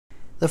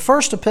The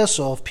first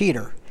epistle of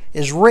Peter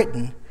is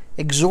written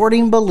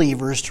exhorting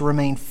believers to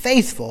remain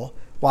faithful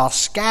while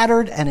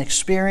scattered and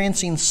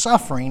experiencing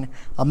suffering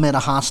amid a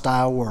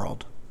hostile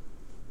world.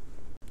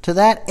 To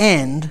that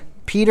end,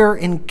 Peter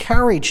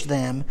encouraged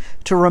them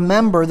to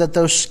remember that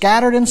though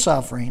scattered in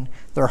suffering,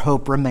 their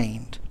hope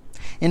remained.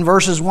 In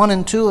verses 1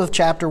 and 2 of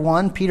chapter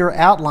 1, Peter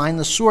outlined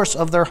the source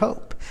of their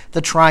hope,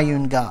 the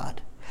triune God.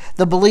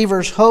 The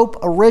believer's hope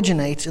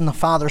originates in the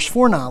Father's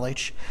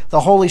foreknowledge,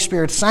 the Holy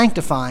Spirit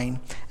sanctifying,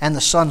 and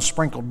the Son's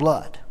sprinkled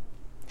blood.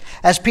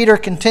 As Peter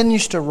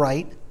continues to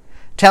write,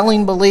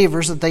 telling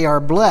believers that they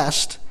are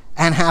blessed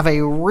and have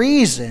a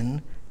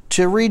reason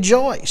to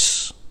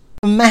rejoice.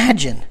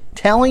 Imagine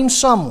telling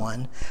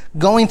someone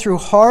going through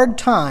hard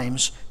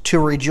times to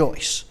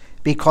rejoice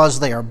because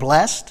they are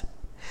blessed.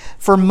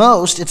 For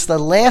most, it's the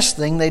last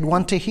thing they'd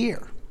want to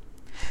hear.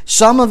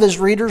 Some of his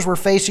readers were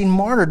facing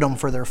martyrdom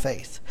for their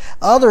faith.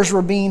 Others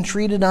were being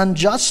treated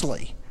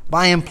unjustly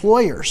by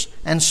employers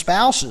and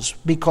spouses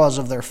because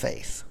of their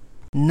faith.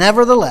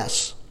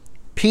 Nevertheless,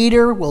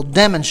 Peter will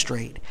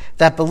demonstrate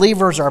that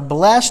believers are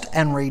blessed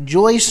and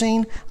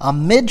rejoicing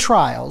amid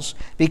trials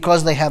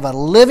because they have a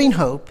living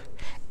hope,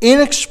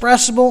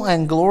 inexpressible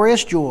and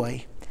glorious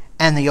joy,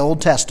 and the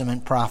Old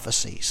Testament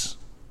prophecies.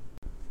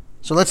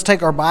 So let's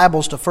take our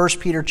Bibles to 1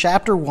 Peter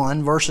chapter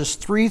 1, verses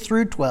 3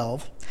 through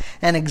 12,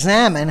 and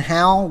examine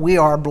how we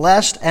are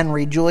blessed and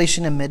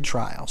rejoicing amid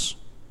trials.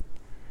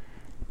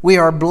 We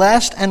are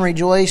blessed and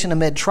rejoicing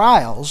amid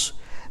trials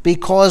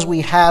because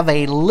we have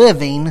a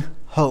living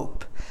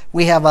hope.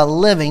 We have a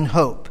living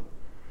hope.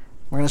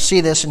 We're going to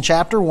see this in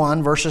chapter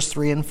 1, verses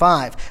 3 and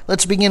 5.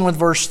 Let's begin with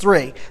verse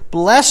 3.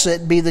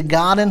 Blessed be the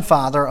God and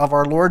Father of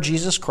our Lord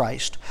Jesus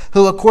Christ,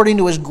 who according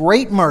to his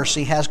great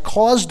mercy has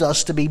caused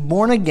us to be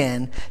born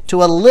again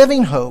to a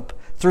living hope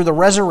through the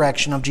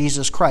resurrection of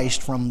Jesus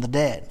Christ from the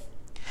dead.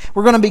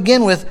 We're going to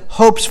begin with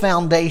hope's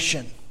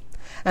foundation.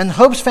 And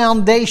hope's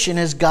foundation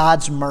is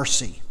God's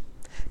mercy.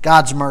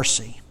 God's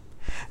mercy.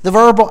 The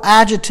verbal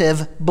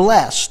adjective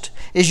blessed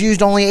is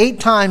used only 8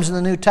 times in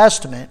the New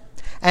Testament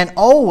and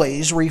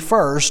always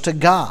refers to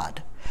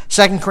God.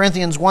 2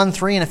 Corinthians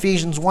 1:3 and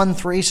Ephesians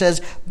 1:3 says,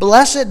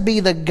 Blessed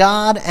be the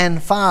God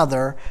and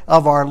Father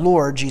of our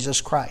Lord Jesus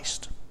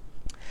Christ.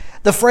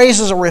 The phrase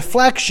is a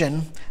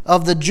reflection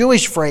of the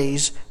Jewish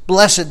phrase,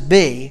 blessed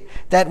be,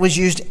 that was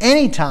used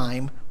any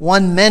time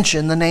one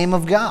mentioned the name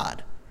of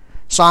God.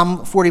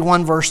 Psalm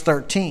 41 verse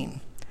 13.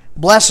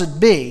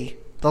 Blessed be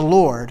the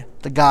Lord,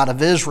 the God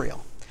of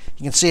Israel.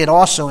 You can see it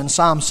also in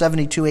Psalm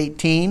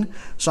 72:18,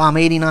 Psalm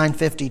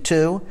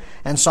 89:52,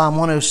 and Psalm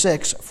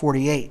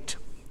 106:48.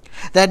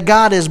 That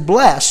God is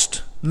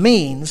blessed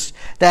means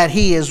that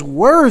he is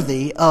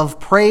worthy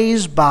of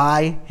praise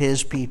by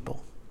his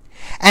people.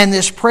 And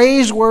this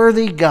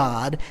praiseworthy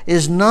God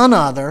is none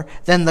other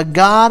than the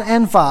God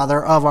and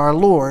Father of our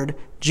Lord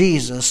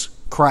Jesus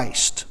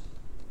Christ.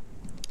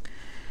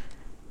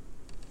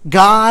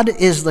 God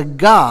is the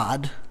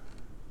God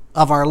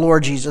of our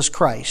Lord Jesus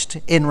Christ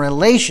in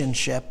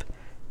relationship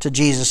to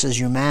Jesus'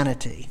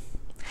 humanity.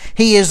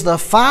 He is the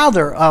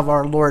Father of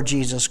our Lord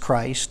Jesus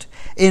Christ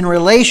in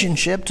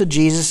relationship to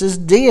Jesus'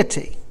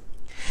 deity.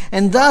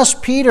 And thus,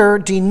 Peter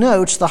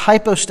denotes the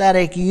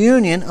hypostatic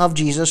union of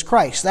Jesus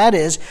Christ. That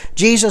is,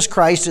 Jesus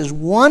Christ is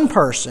one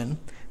person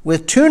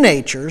with 2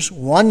 natures,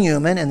 one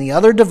human and the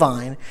other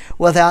divine,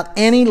 without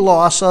any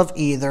loss of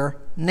either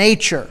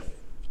nature.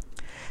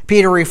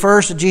 Peter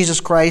refers to Jesus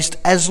Christ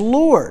as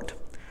Lord.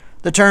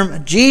 The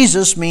term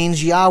Jesus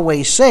means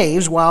Yahweh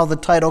saves, while the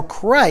title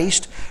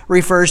Christ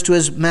refers to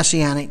his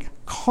messianic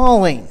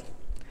calling.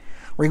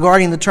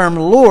 Regarding the term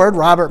Lord,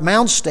 Robert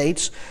Mounce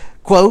states,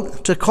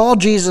 quote, to call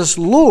Jesus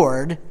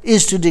Lord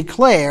is to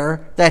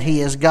declare that he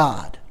is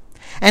God.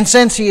 And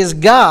since he is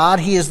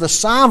God, he is the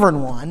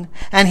sovereign one,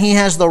 and he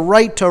has the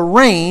right to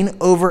reign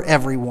over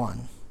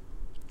everyone.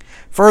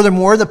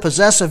 Furthermore, the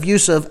possessive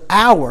use of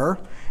our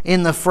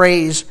in the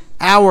phrase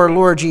our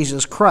Lord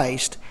Jesus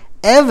Christ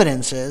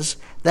evidences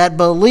that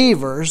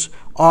believers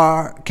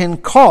can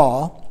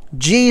call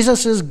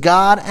Jesus as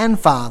God and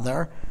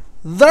Father,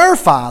 their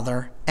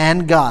Father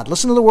and God.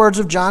 Listen to the words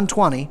of John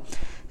 20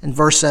 in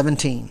verse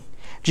 17.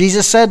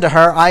 Jesus said to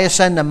her, I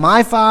ascend to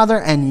my Father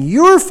and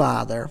your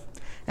Father,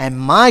 and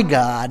my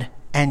God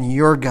and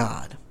your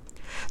God.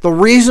 The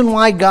reason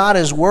why God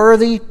is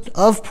worthy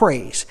of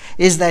praise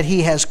is that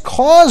he has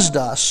caused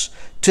us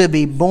to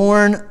be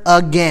born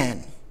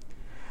again.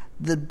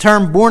 The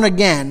term born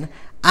again,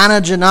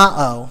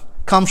 anagenao,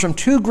 comes from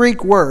 2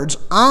 Greek words,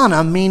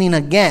 ana meaning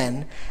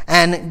again,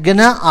 and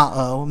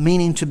genao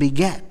meaning to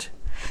beget.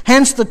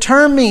 Hence the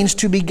term means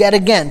to beget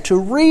again, to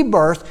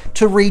rebirth,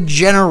 to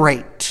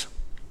regenerate.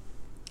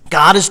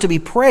 God is to be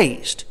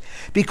praised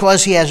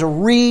because he has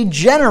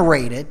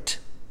regenerated,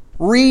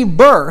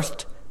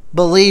 rebirthed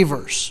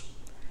believers.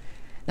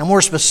 Now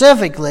more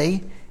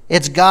specifically,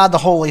 it's God the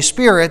Holy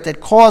Spirit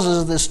that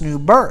causes this new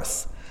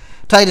birth.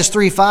 Titus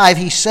 3:5,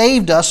 he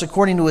saved us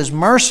according to his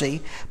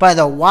mercy by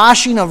the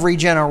washing of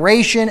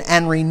regeneration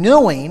and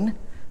renewing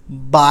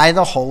by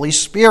the Holy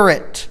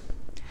Spirit.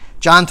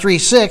 John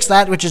 3:6,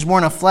 that which is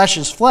born of flesh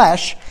is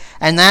flesh,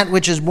 and that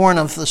which is born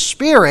of the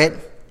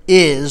Spirit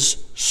is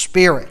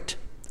spirit.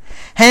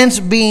 Hence,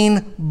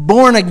 being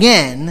born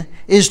again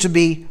is to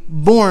be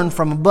born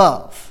from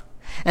above.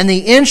 And the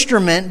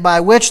instrument by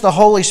which the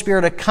Holy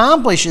Spirit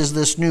accomplishes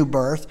this new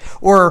birth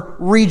or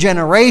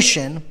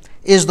regeneration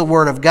is the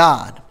Word of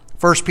God.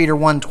 1 Peter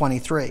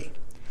 1:23.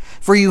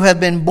 For you have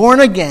been born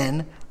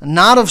again,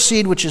 not of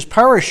seed which is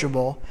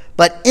perishable,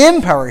 but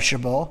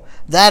imperishable,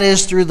 that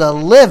is through the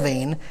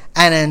living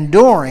and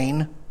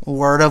enduring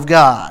Word of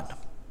God.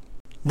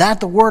 That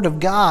the Word of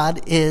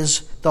God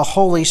is the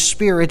Holy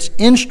Spirit's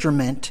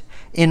instrument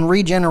in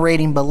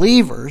regenerating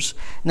believers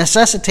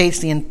necessitates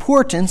the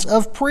importance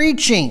of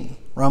preaching.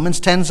 Romans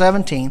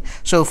 10:17.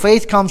 So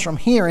faith comes from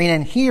hearing,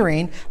 and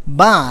hearing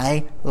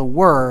by the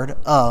word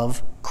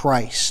of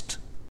Christ.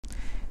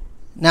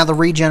 Now, the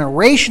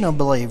regeneration of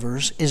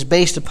believers is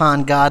based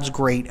upon God's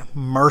great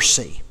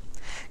mercy.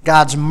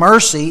 God's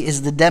mercy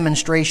is the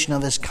demonstration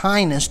of His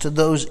kindness to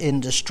those in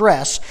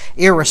distress,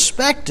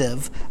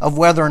 irrespective of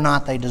whether or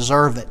not they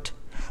deserve it.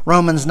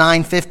 Romans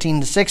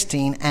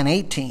 9:15-16 and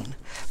 18.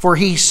 For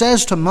He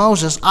says to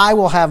Moses, I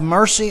will have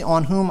mercy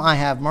on whom I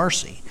have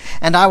mercy,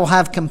 and I will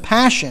have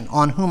compassion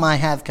on whom I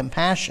have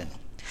compassion.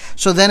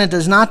 So then it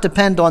does not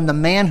depend on the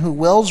man who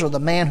wills or the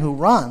man who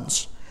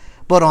runs,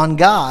 but on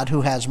God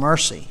who has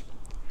mercy.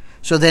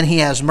 So then He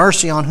has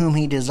mercy on whom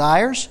He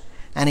desires,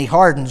 and He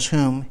hardens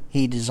whom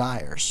He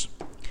desires.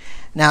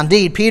 Now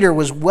indeed, Peter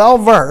was well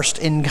versed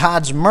in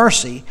God's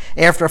mercy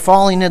after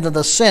falling into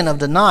the sin of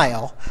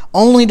denial,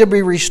 only to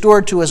be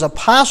restored to his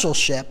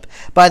apostleship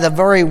by the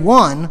very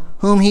one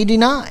whom he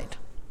denied.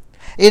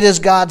 It is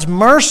God's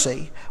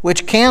mercy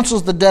which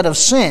cancels the debt of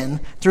sin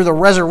through the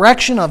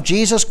resurrection of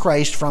Jesus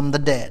Christ from the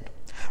dead.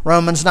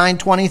 Romans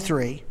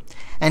 9:23.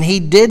 And He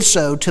did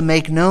so to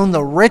make known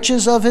the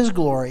riches of His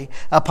glory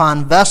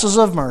upon vessels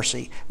of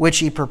mercy, which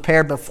He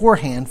prepared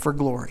beforehand for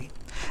glory.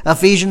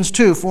 Ephesians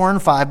 2:4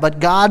 and 5. But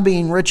God,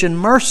 being rich in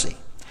mercy,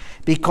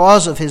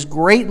 because of His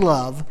great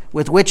love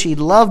with which He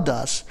loved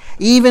us,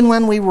 even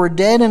when we were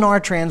dead in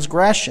our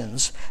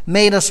transgressions,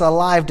 made us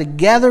alive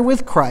together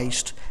with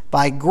Christ.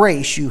 By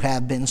grace you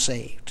have been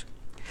saved.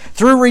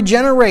 Through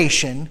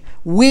regeneration,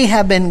 we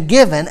have been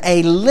given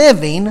a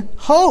living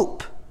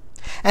hope.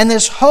 And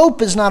this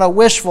hope is not a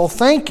wishful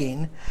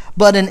thinking,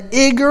 but an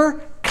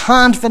eager,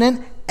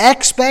 confident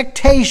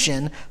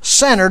expectation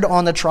centered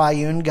on the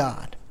triune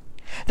God.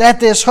 That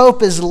this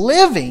hope is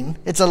living,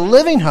 it's a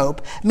living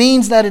hope,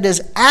 means that it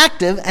is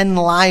active and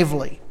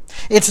lively.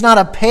 It's not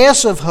a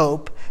passive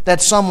hope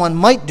that someone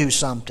might do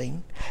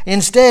something.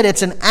 Instead,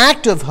 it's an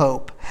active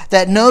hope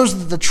that knows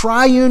that the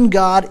triune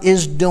God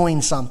is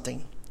doing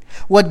something.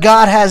 What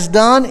God has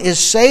done is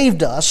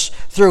saved us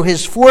through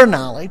His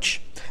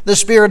foreknowledge, the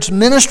Spirit's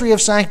ministry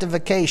of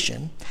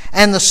sanctification,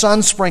 and the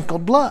Son's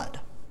sprinkled blood.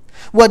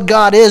 What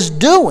God is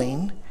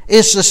doing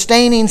is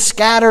sustaining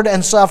scattered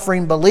and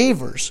suffering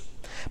believers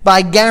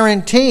by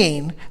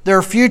guaranteeing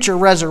their future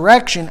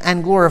resurrection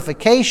and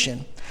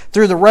glorification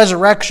through the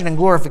resurrection and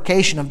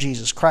glorification of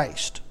Jesus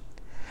Christ.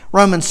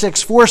 Romans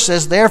 6:4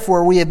 says,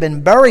 Therefore we have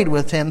been buried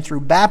with Him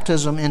through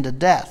baptism into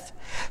death,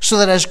 so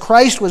that as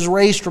Christ was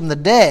raised from the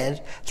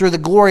dead through the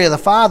glory of the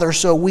Father,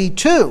 so we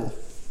too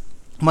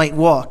might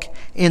walk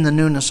in the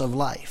newness of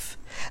life.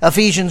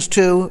 Ephesians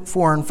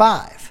 2:4 and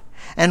 5.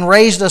 And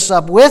raised us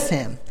up with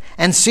Him,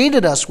 and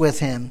seated us with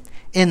Him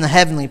in the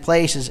heavenly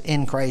places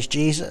in Christ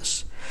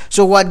Jesus.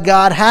 So what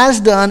God has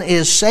done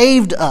is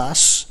saved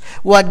us.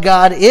 What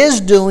God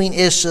is doing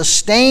is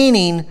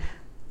sustaining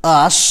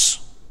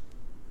us,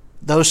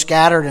 those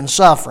scattered and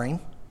suffering.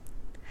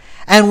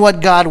 And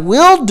what God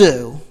will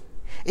do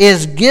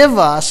is give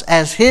us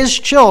as His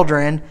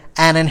children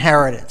an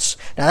inheritance.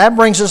 Now that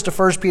brings us to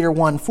 1 Peter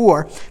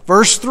 1:4.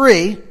 Verse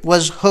 3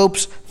 was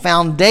hope's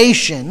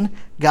foundation,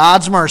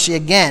 God's mercy.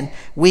 Again,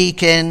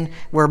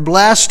 we're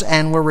blessed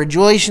and we're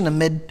rejoicing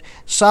amid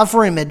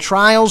suffering, amid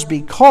trials,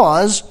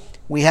 because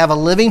we have a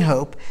living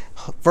hope.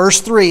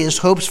 Verse 3 is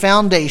hope's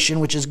foundation,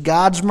 which is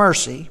God's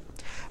mercy.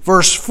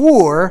 Verse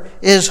 4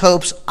 is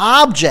hope's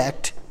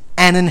object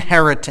and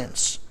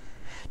inheritance.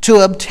 To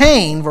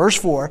obtain, verse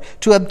 4,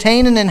 to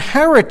obtain an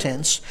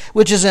inheritance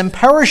which is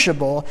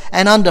imperishable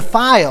and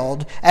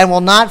undefiled and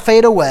will not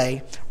fade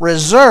away,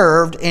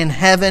 reserved in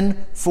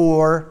heaven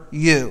for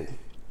you.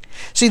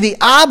 See, the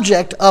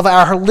object of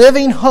our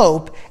living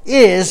hope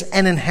is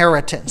an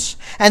inheritance.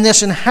 And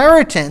this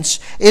inheritance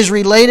is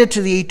related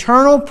to the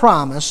eternal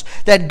promise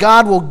that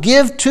God will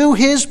give to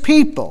His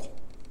people.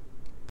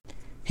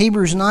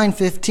 Hebrews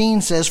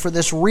 9:15 says, For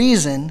this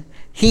reason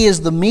He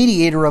is the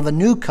mediator of a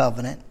new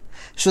covenant,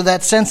 so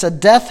that since a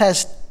death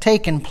has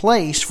taken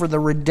place for the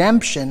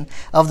redemption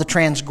of the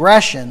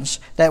transgressions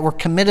that were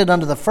committed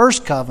under the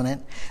first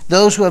covenant,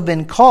 those who have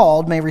been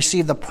called may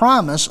receive the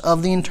promise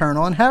of the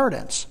eternal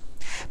inheritance.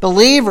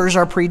 Believers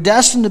are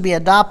predestined to be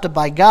adopted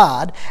by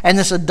God, and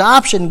this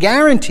adoption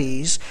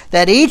guarantees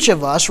that each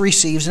of us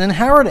receives an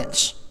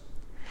inheritance.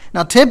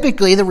 Now,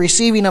 typically, the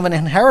receiving of an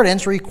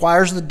inheritance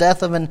requires the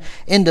death of an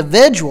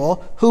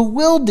individual who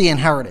willed the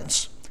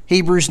inheritance.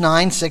 Hebrews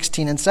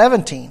 9:16 and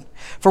 17.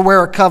 For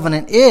where a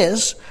covenant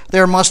is,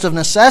 there must of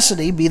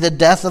necessity be the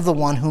death of the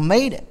one who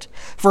made it.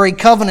 For a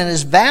covenant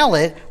is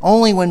valid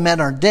only when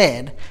men are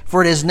dead,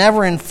 for it is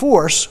never in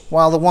force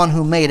while the one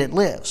who made it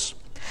lives.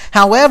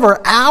 However,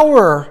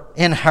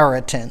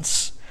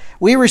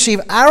 we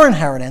receive our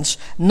inheritance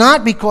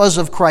not because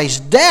of Christ's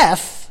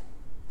death,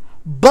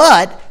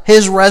 but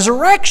his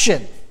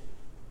resurrection.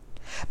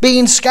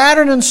 Being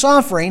scattered and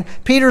suffering,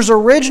 Peter's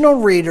original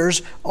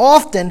readers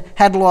often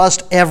had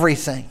lost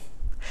everything.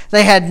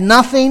 They had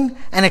nothing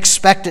and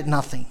expected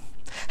nothing.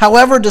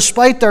 However,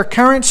 despite their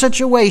current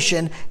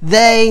situation,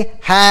 they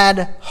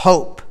had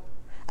hope,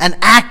 an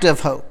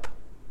active hope,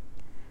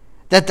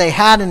 that they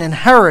had an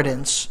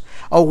inheritance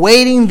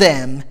awaiting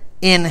them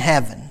in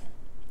heaven.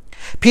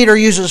 Peter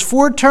uses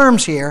 4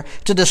 terms here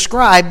to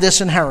describe this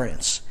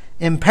inheritance: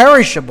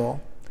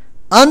 imperishable,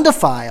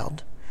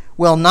 undefiled,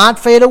 will not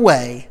fade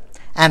away,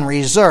 and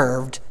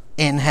reserved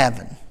in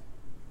heaven.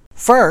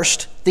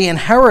 First, the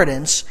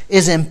inheritance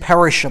is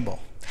imperishable.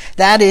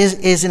 That is,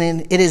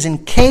 it is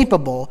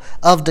incapable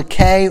of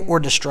decay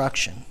or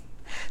destruction.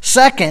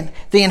 Second,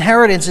 the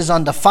inheritance is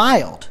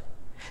undefiled.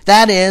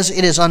 That is,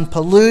 it is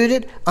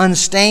unpolluted,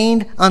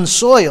 unstained,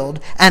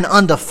 unsoiled, and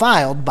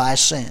undefiled by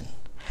sin.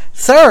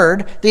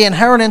 Third, the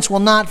inheritance will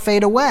not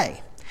fade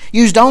away.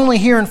 Used only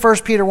here in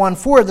 1 Peter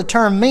 1:4, the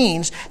term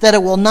means that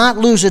it will not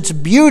lose its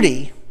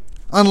beauty,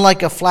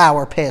 unlike a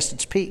flower past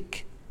its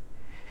peak.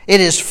 It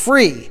is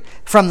free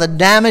from the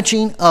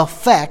damaging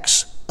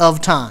effects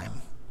of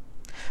time.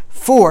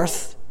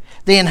 Fourth,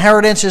 the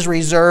inheritance is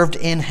reserved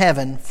in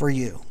heaven for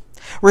you.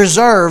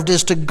 Reserved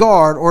is to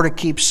guard or to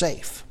keep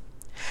safe.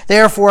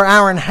 Therefore,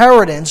 our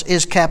inheritance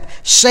is kept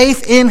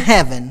safe in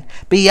heaven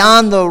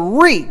beyond the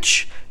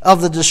reach of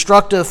the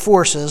destructive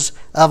forces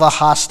of a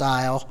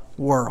hostile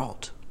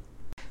world.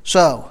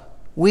 So,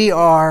 we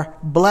are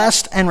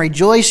blessed and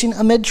rejoicing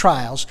amid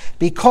trials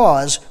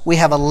because we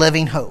have a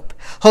living hope.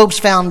 Hope's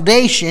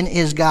foundation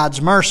is God's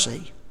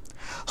mercy.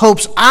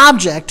 Hope's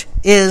object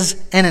is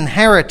an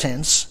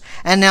inheritance.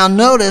 And now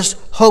notice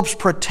hope's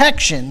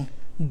protection,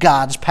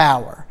 God's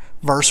power.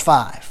 Verse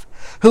 5.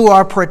 Who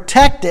are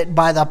protected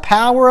by the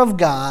power of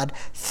God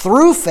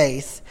through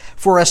faith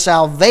for a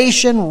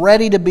salvation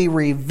ready to be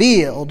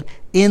revealed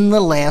in the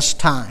last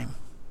time.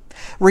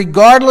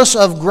 Regardless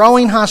of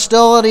growing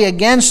hostility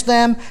against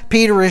them,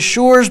 Peter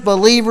assures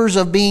believers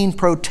of being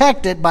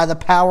protected by the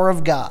power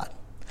of God.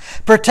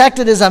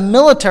 Protected is a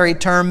military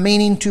term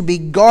meaning to be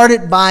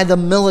guarded by the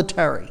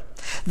military.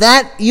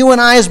 That you and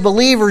I as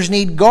believers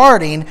need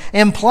guarding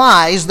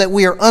implies that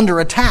we are under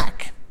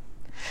attack.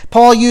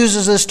 Paul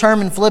uses this term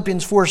in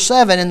Philippians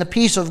 4:7, and the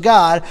peace of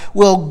God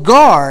will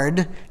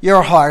guard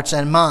your hearts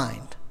and mind.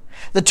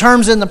 The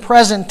term's in the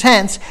present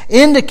tense,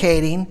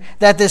 indicating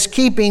that this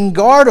keeping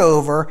guard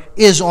over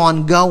is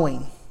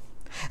ongoing.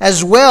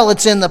 As well,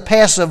 it's in the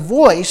passive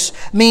voice,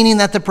 meaning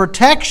that the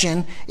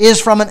protection is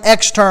from an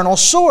external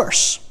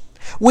source.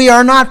 We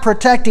are not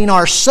protecting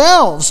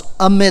ourselves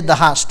amid the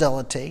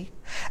hostility.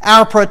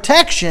 Our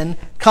protection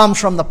comes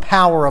from the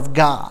power of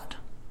God.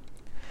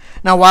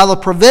 Now, while the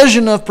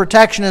provision of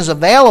protection is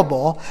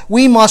available,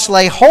 we must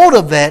lay hold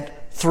of it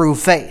through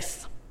faith.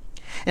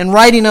 In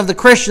writing of the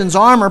Christian's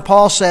armor,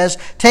 Paul says,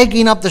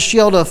 taking up the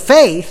shield of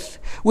faith,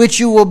 which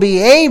you will be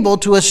able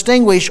to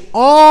extinguish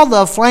all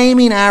the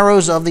flaming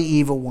arrows of the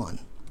evil one.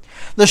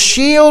 The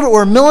shield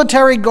or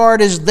military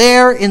guard is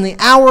there in the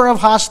hour of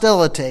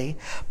hostility,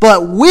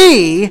 but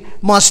we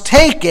must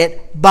take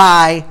it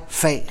by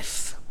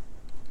faith.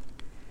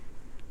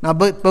 Now,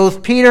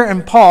 both Peter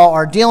and Paul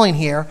are dealing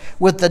here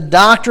with the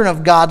doctrine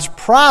of God's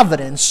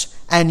providence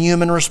and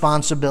human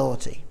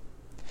responsibility.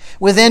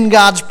 Within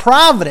God's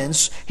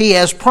providence, he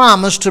has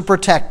promised to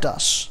protect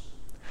us.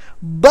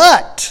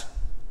 But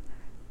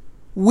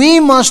we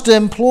must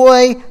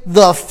employ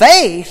the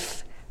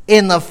faith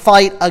in the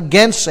fight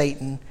against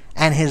Satan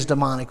and his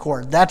demonic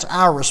horde. That's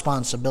our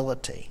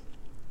responsibility.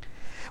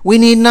 We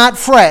need not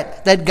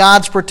fret that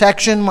God's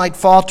protection might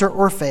falter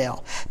or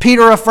fail.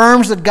 Peter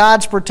affirms that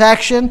God's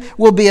protection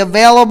will be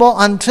available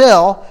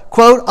until,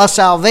 quote, a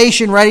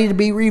salvation ready to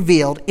be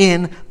revealed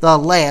in the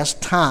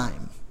last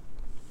time.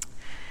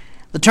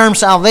 The term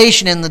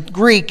salvation in the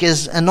Greek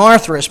is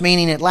anarthros,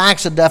 meaning it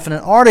lacks a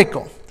definite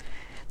article.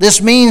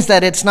 This means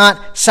that it's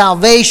not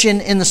salvation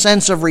in the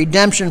sense of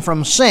redemption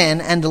from sin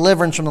and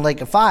deliverance from the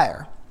lake of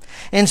fire.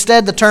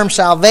 Instead, the term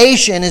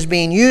salvation is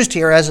being used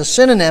here as a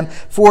synonym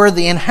for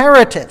the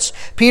inheritance.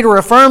 Peter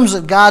affirms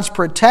that God's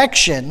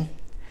protection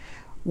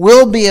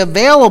will be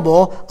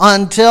available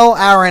until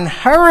our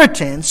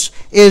inheritance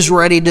is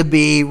ready to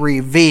be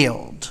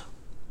revealed.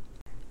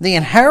 The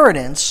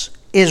inheritance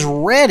is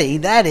ready,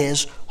 that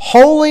is,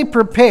 wholly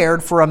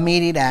prepared for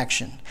immediate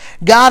action.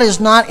 God is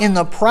not in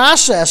the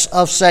process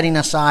of setting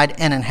aside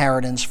an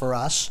inheritance for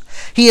us.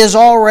 He has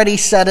already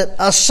set it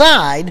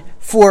aside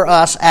for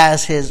us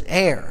as his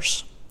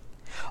heirs.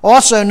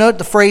 Also, note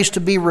the phrase to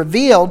be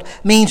revealed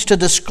means to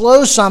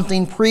disclose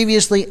something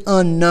previously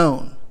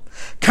unknown.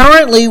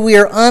 Currently, we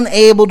are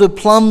unable to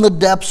plumb the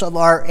depths of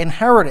our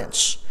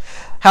inheritance.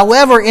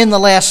 However, in the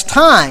last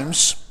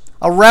times,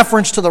 a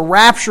reference to the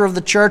rapture of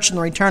the church and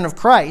the return of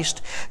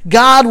Christ,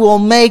 God will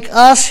make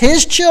us,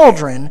 his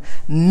children,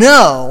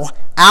 know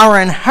our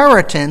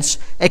inheritance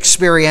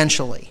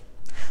experientially.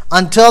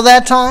 Until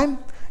that time,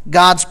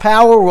 God's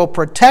power will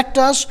protect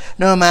us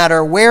no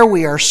matter where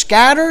we are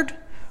scattered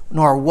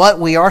nor what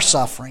we are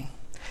suffering.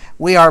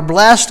 We are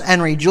blessed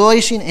and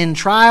rejoicing in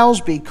trials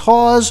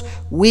because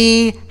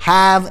we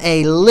have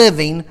a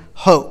living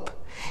hope.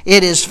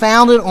 It is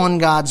founded on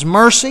God's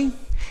mercy.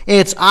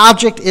 Its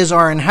object is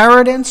our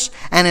inheritance,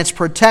 and its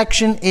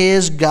protection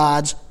is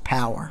God's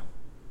power.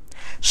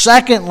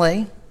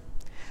 Secondly,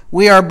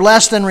 we are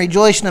blessed and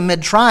rejoicing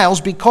amid trials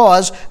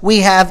because we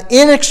have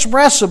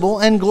inexpressible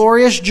and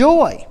glorious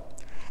joy.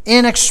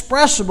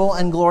 Inexpressible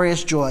and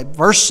glorious joy.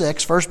 Verse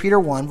 6, 1 Peter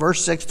 1,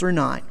 verse 6 through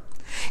 9.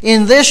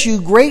 In this you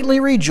greatly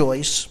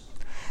rejoice,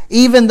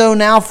 even though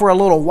now for a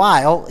little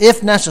while,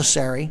 if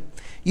necessary,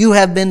 you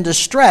have been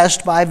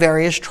distressed by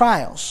various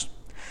trials,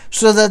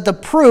 so that the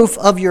proof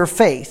of your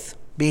faith,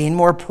 being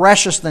more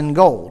precious than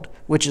gold,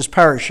 which is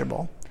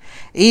perishable,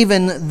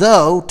 even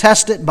though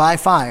tested by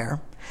fire,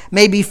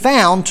 may be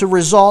found to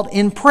result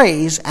in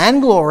praise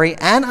and glory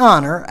and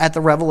honor at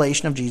the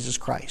revelation of Jesus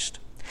Christ.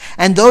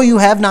 And though you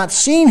have not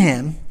seen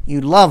him,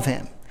 you love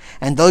him.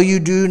 And though you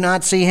do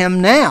not see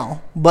him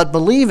now, but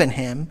believe in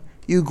him,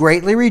 you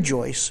greatly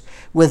rejoice,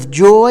 with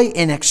joy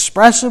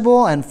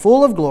inexpressible and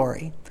full of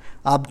glory,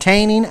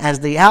 obtaining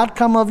as the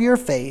outcome of your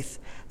faith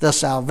the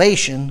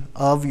salvation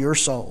of your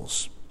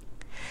souls.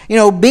 You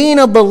know, being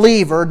a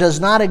believer does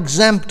not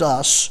exempt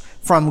us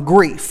from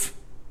grief,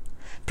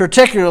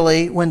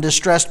 particularly when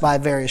distressed by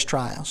various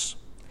trials.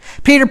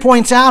 Peter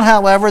points out,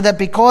 however, that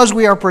because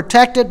we are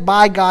protected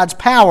by God's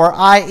power,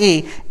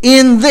 i.e.,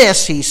 in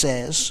this, he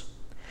says,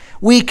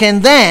 we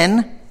can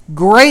then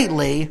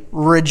greatly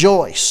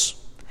rejoice.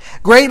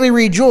 Greatly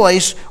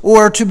rejoice,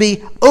 or to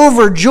be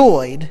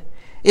overjoyed,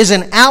 is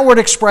an outward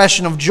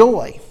expression of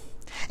joy.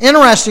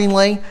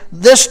 Interestingly,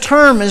 this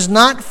term is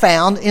not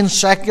found in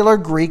secular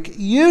Greek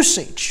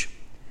usage.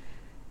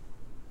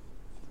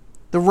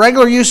 The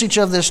regular usage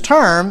of this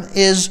term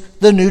is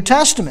the New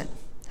Testament.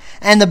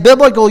 And the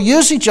biblical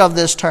usage of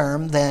this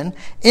term, then,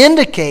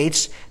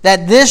 indicates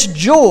that this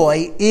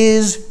joy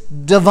is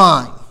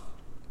divine.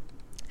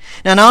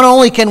 Now, not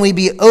only can we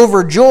be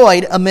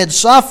overjoyed amid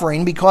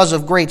suffering because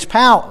of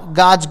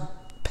God's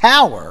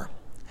power,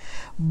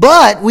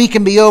 but we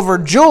can be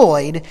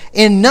overjoyed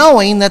in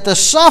knowing that the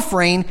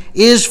suffering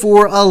is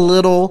for a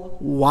little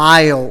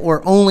while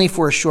or only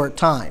for a short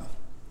time.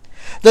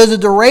 Though the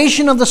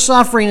duration of the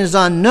suffering is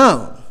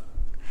unknown,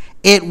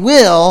 it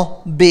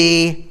will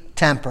be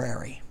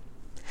temporary.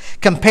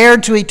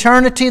 Compared to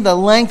eternity, the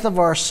length of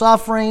our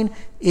suffering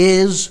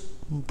is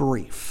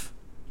brief.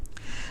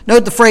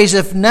 Note the phrase,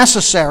 if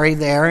necessary,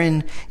 there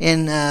in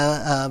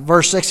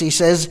verse 6. He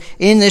says,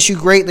 in this you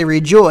greatly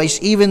rejoice,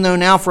 even though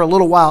now for a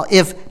little while,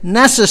 if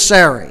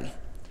necessary.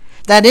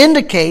 That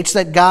indicates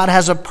that God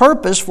has a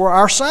purpose for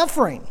our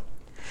suffering.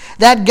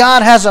 That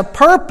God has a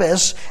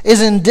purpose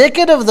is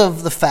indicative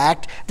of the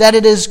fact that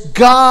it is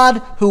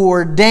God who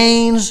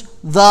ordains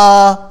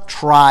the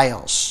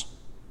trials.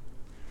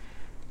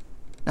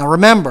 Now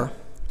remember,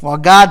 while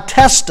God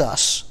tests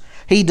us,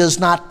 he does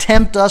not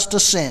tempt us to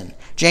sin.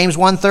 James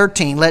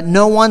 1:13, let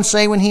no one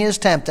say when he is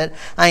tempted,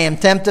 I am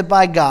tempted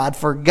by God,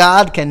 for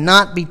God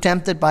cannot be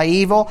tempted by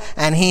evil,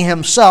 and he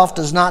himself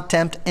does not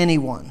tempt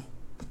anyone.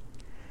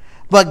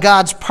 But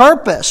God's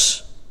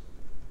purpose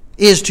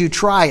is to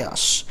try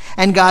us,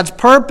 and God's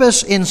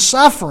purpose in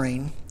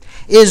suffering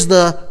is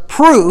the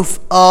proof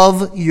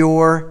of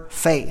your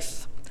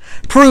faith.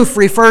 Proof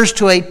refers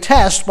to a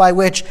test by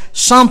which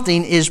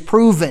something is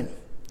proven.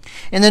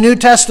 In the New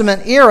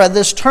Testament era,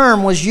 this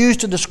term was used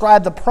to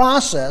describe the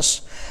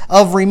process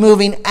of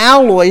removing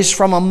alloys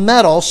from a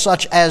metal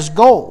such as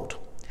gold.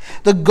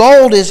 The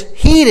gold is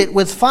heated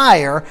with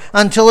fire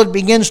until it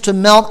begins to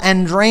melt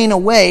and drain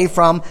away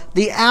from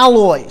the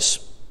alloys,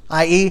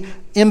 i.e.,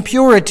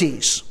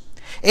 impurities.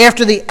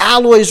 After the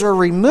alloys are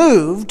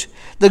removed,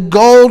 the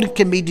gold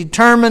can be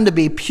determined to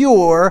be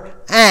pure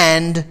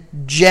and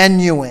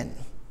genuine.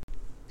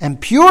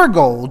 And pure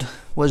gold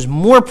was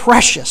more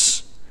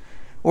precious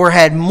or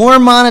had more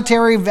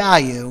monetary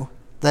value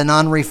than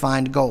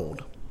unrefined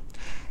gold.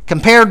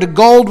 Compared to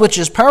gold, which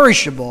is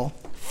perishable,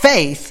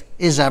 faith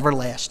is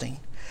everlasting.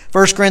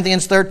 1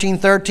 Corinthians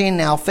 13:13,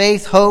 now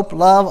faith, hope,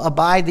 love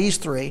abide, these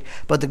three,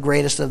 but the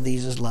greatest of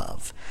these is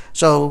love.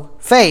 So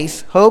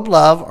faith, hope,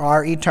 love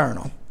are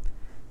eternal.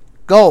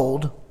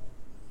 Gold,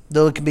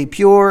 though it can be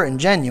pure and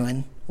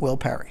genuine, will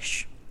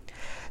perish.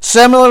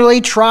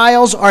 Similarly,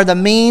 trials are the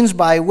means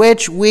by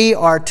which we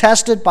are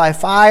tested by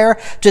fire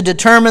to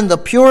determine the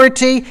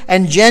purity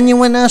and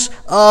genuineness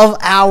of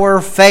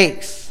our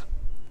faith.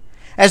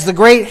 As the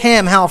great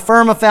hymn, How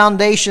Firm a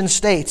Foundation,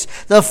 states,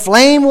 the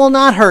flame will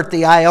not hurt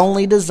thee, I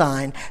only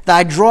design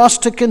thy dross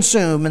to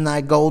consume and thy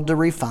gold to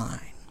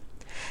refine.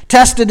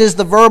 Tested is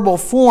the verbal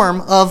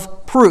form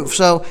of proof.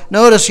 So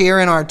notice here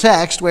in our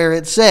text where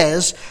it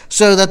says,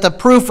 so that the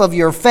proof of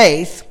your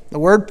faith, the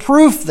word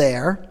proof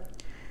there,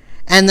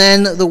 And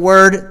then the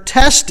word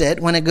tested,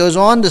 when it goes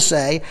on to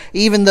say,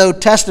 even though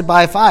tested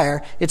by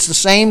fire, it's the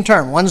same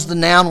term. One's the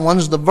noun,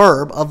 one's the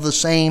verb of the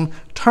same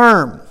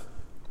term.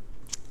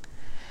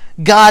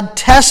 God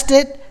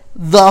tested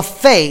the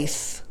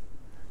faith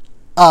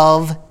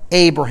of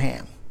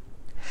Abraham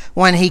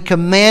when he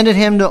commanded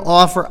him to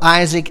offer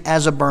Isaac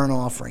as a burnt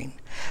offering.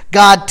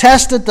 God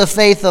tested the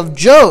faith of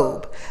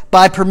Job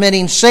by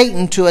permitting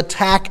Satan to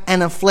attack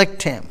and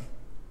afflict him.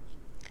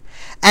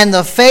 And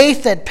the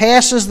faith that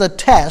passes the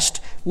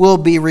test will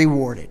be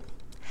rewarded.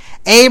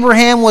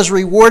 Abraham was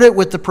rewarded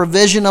with the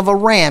provision of a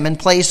ram in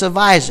place of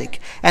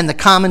Isaac and the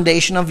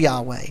commendation of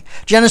Yahweh.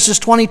 Genesis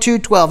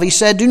 22:12, he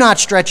said, "Do not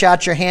stretch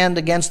out your hand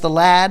against the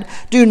lad.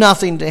 Do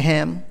nothing to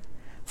him.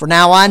 For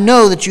now I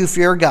know that you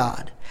fear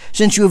God,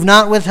 since you have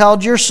not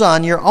withheld your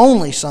son, your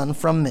only son,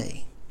 from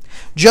me."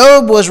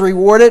 Job was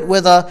rewarded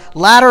with a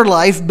latter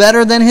life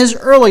better than his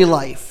early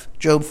life.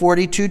 Job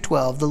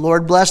 42:12, the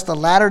Lord blessed the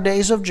latter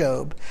days of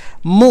Job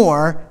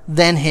more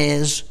than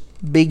his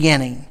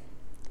beginning.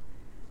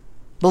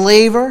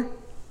 Believer,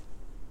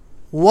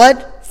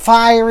 what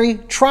fiery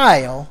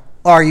trial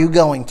are you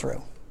going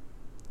through?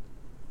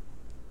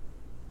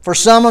 For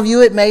some of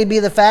you, it may be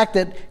the fact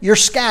that you're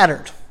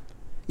scattered.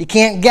 You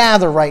can't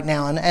gather right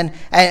now,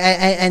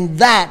 and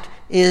that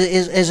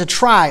is a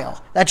trial.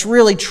 That's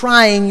really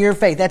trying your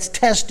faith. That's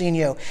testing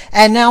you.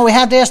 And now we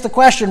have to ask the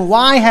question,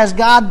 why has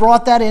God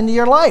brought that into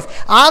your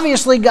life?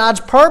 Obviously, God's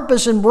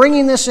purpose in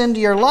bringing this into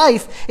your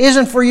life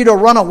isn't for you to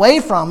run away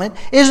from it,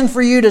 isn't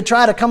for you to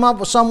try to come up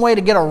with some way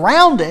to get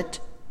around it,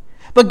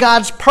 but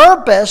God's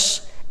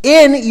purpose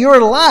in your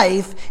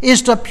life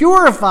is to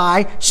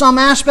purify some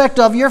aspect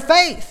of your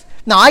faith.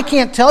 Now, I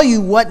can't tell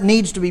you what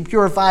needs to be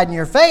purified in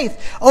your faith.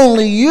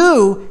 Only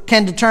you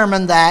can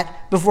determine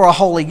that before a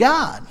holy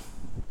God.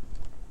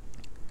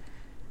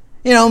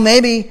 You know,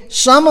 maybe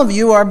some of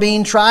you are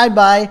being tried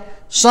by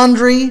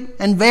sundry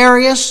and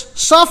various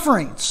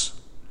sufferings.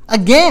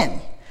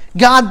 Again,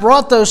 God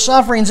brought those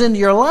sufferings into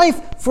your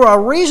life for a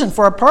reason,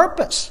 for a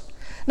purpose.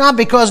 Not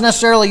because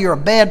necessarily you're a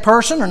bad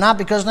person or not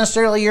because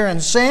necessarily you're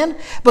in sin,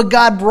 but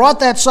God brought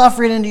that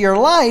suffering into your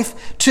life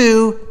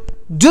to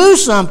do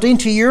something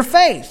to your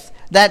faith.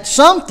 That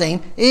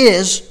something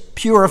is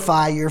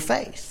purify your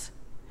faith,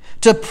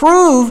 to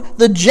prove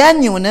the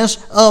genuineness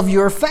of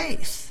your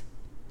faith.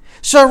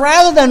 So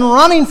rather than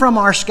running from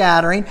our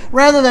scattering,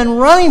 rather than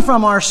running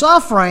from our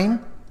suffering,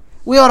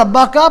 we ought to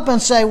buck up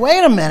and say,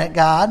 wait a minute,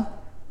 God.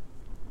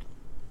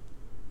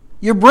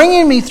 You're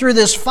bringing me through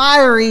this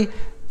fiery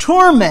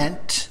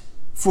torment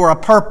for a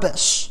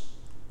purpose.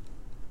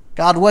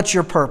 God, what's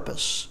your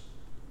purpose?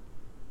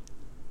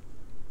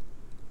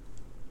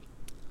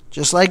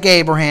 Just like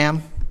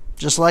Abraham,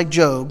 just like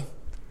Job,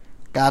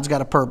 God's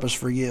got a purpose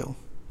for you.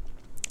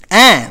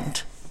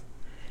 And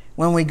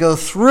when we go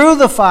through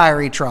the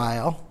fiery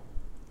trial,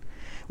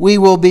 we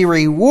will be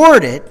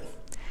rewarded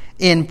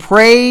in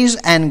praise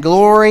and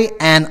glory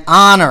and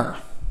honor.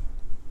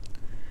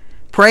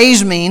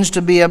 Praise means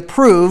to be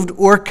approved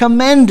or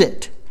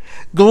commended.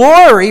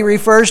 Glory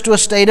refers to a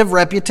state of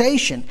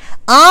reputation.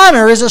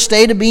 Honor is a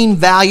state of being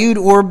valued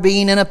or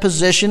being in a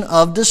position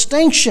of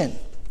distinction.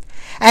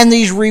 And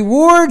these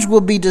rewards will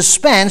be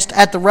dispensed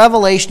at the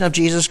revelation of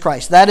Jesus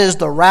Christ. That is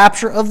the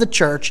rapture of the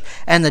church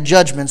and the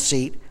judgment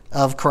seat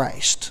of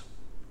Christ.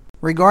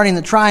 Regarding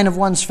the trying of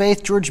one's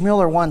faith, George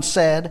Mueller once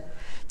said,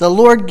 "The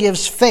Lord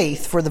gives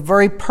faith for the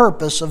very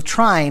purpose of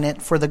trying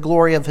it for the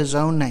glory of his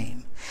own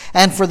name,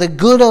 and for the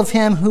good of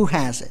him who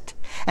has it.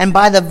 And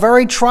by the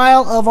very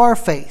trial of our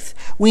faith,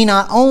 we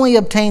not only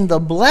obtain the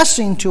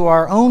blessing to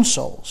our own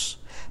souls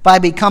by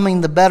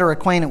becoming the better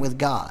acquainted with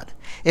God,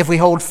 if we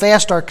hold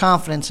fast our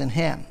confidence in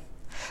him,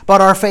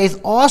 but our faith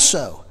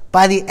also,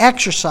 by the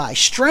exercise,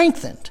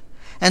 strengthened.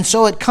 And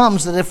so it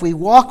comes that if we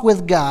walk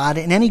with God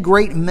in any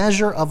great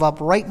measure of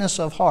uprightness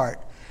of heart,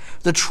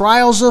 the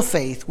trials of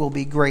faith will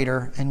be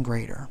greater and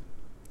greater."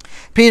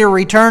 Peter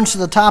returns to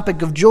the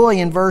topic of joy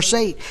in verse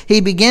 8.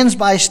 He begins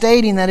by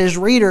stating that his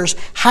readers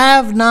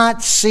have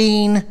not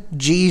seen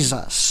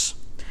Jesus.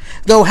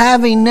 Though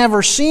having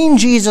never seen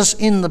Jesus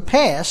in the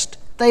past,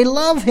 they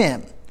love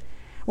him.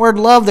 Word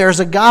love there is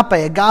agape.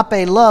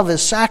 Agape love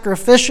is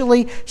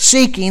sacrificially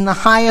seeking the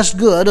highest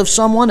good of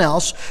someone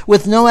else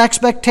with no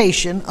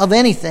expectation of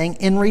anything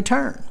in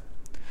return.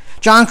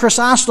 John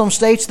Chrysostom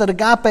states that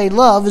agape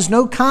love is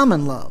no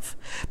common love,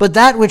 but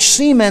that which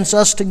cements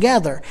us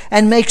together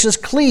and makes us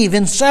cleave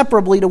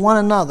inseparably to one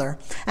another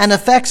and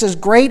effects as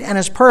great and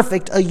as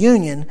perfect a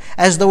union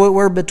as though it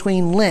were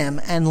between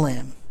limb and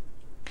limb.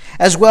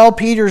 As well,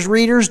 Peter's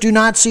readers do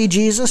not see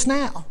Jesus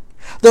now.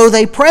 Though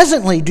they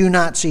presently do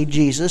not see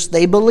Jesus,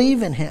 they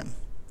believe in him.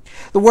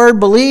 The word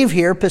believe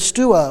here,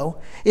 pisteuo,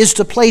 is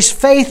to place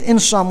faith in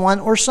someone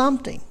or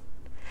something.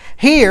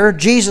 Here,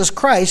 Jesus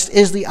Christ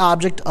is the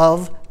object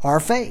of our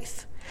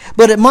faith.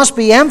 But it must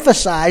be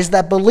emphasized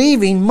that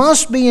believing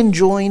must be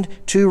enjoined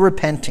to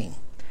repenting.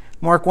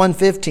 Mark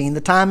 1:15, the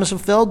time is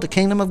fulfilled, the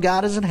kingdom of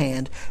God is at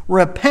hand.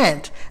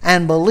 Repent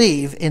and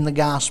believe in the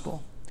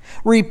gospel.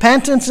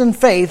 Repentance and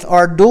faith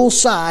are dual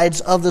sides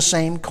of the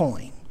same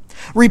coin.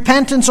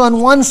 Repentance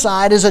on one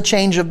side is a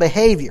change of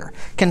behavior,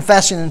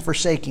 confessing and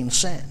forsaking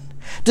sin.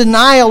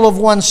 Denial of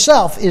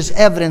oneself is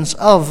evidence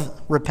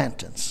of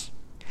repentance.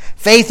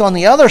 Faith on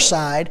the other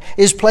side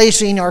is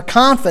placing our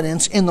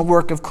confidence in the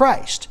work of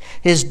Christ,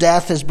 his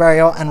death, his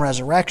burial, and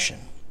resurrection.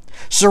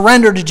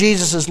 Surrender to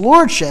Jesus'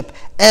 lordship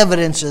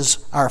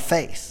evidences our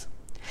faith.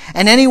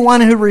 And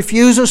anyone who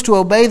refuses to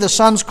obey the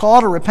Son's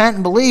call to repent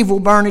and believe will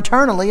burn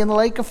eternally in the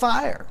lake of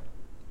fire.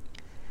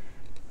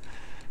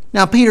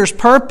 Now, Peter's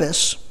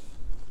purpose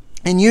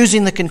in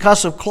using the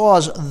concussive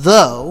clause,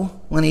 though,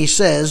 when he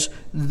says,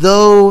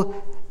 though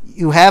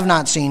you have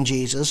not seen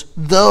Jesus,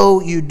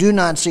 though you do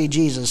not see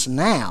Jesus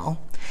now,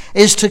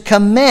 is to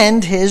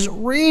commend his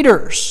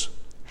readers.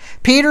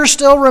 Peter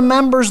still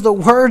remembers the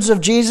words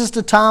of Jesus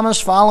to Thomas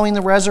following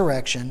the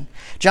resurrection.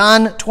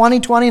 John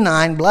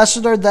 20:29,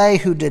 blessed are they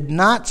who did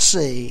not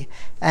see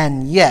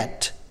and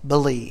yet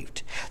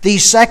believed.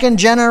 These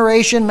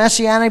second-generation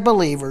Messianic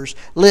believers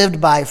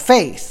lived by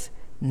faith,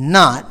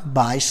 not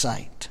by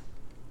sight.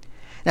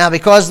 Now,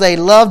 because they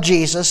loved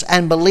Jesus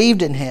and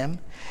believed in him,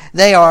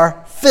 they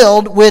are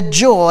filled with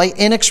joy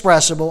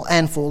inexpressible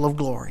and full of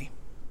glory.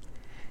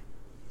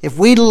 If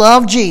we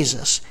love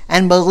Jesus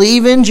and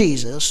believe in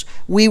Jesus,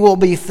 we will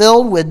be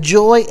filled with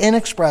joy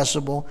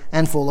inexpressible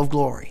and full of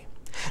glory.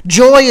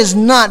 Joy is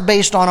not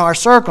based on our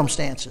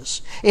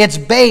circumstances. It's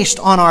based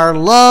on our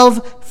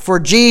love for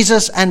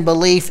Jesus and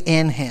belief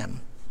in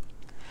him.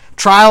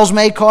 Trials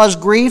may cause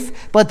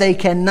grief, but they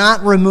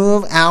cannot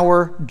remove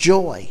our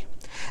joy.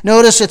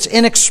 Notice it's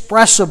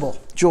inexpressible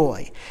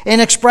joy.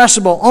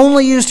 Inexpressible,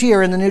 only used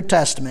here in the New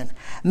Testament,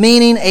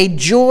 meaning a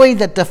joy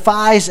that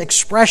defies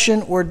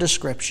expression or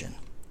description.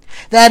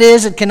 That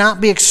is, it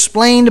cannot be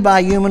explained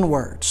by human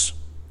words.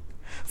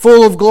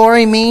 Full of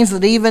glory means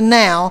that even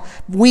now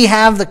we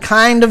have the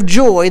kind of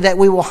joy that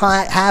we will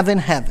have in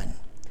heaven.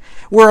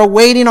 We're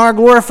awaiting our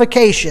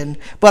glorification,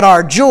 but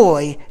our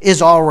joy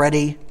is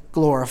already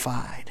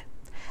glorified.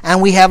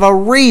 And we have a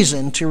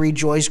reason to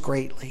rejoice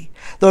greatly.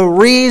 The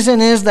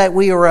reason is that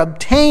we are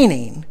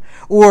obtaining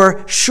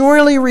or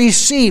surely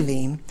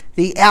receiving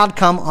the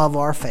outcome of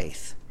our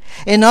faith.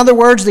 In other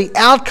words, the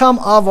outcome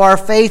of our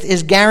faith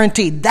is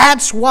guaranteed.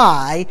 That's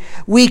why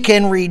we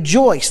can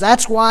rejoice.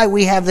 That's why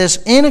we have this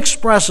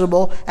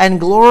inexpressible and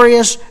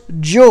glorious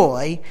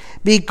joy,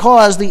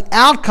 because the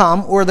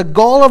outcome or the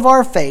goal of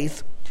our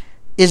faith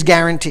is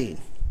guaranteed.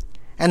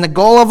 And the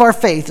goal of our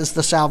faith is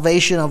the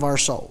salvation of our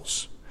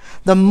souls.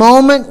 The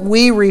moment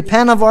we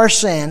repent of our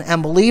sin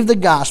and believe the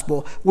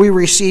gospel, we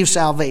receive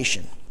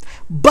salvation.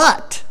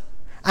 But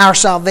our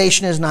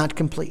salvation is not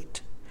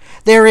complete.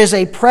 There is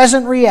a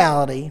present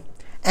reality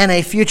and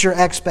a future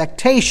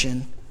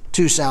expectation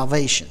to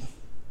salvation.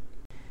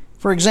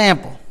 For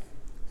example,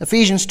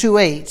 Ephesians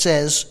 2:8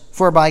 says,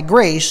 for by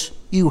grace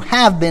you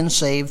have been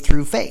saved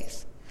through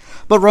faith.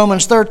 But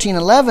Romans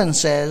 13:11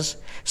 says,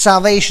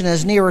 salvation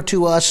is nearer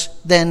to us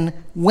than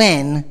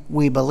when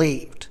we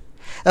believed.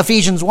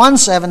 Ephesians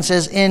 1:7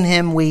 says, in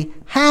him we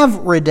have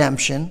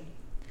redemption.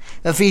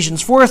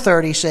 Ephesians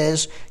 4:30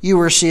 says, you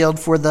were sealed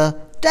for the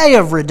day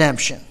of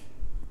redemption.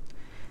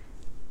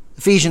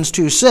 Ephesians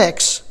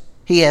 2:6,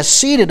 he has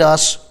seated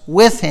us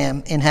with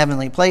him in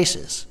heavenly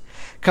places.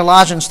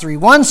 Colossians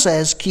 3:1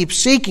 says, keep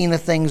seeking the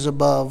things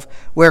above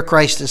where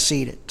Christ is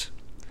seated.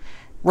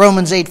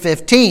 Romans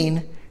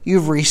 8:15,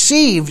 you've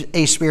received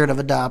a spirit of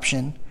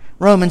adoption.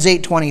 Romans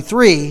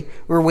 8:23,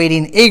 we're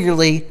waiting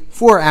eagerly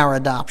for our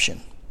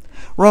adoption.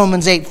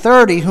 Romans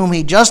 8:30, whom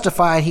he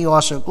justified, he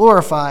also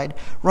glorified.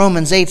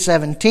 Romans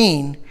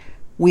 8:17,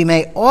 we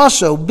may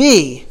also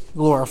be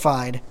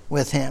glorified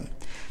with him.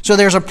 So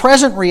there's a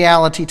present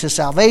reality to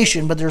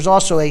salvation, but there's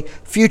also a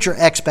future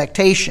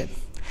expectation.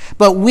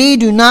 But we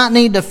do not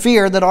need to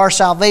fear that our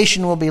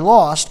salvation will be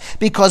lost,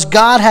 because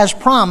God has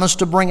promised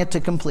to bring it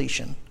to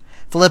completion.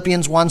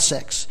 Philippians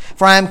 1:6,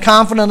 for I am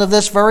confident of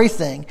this very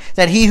thing,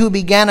 that he who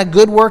began a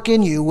good work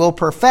in you will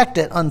perfect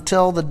it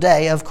until the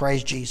day of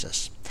Christ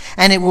Jesus.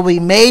 And it will be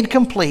made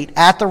complete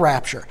at the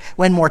rapture,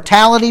 when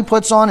mortality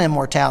puts on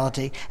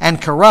immortality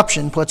and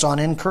corruption puts on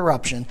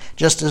incorruption,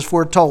 just as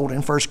foretold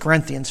in 1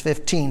 Corinthians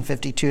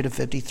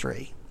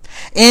 15:52-53.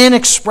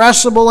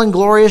 Inexpressible and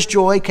glorious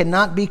joy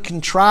cannot be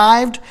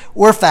contrived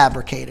or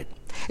fabricated.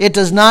 It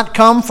does not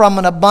come from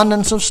an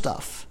abundance of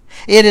stuff.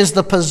 It is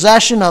the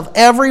possession of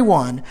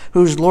everyone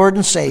whose Lord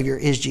and Savior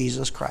is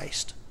Jesus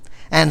Christ.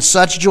 And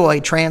such joy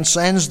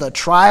transcends the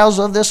trials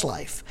of this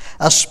life,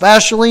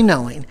 especially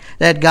knowing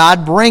that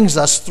God brings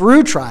us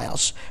through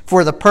trials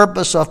for the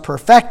purpose of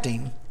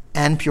perfecting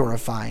and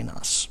purifying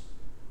us.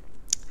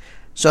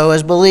 So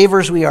as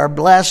believers, we are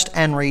blessed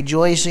and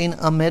rejoicing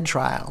amid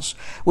trials.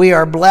 We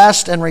are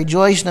blessed and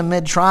rejoicing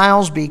amid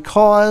trials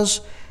because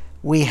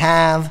we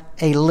have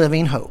a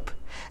living hope.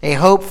 A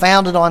hope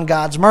founded on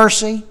God's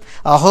mercy,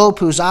 a hope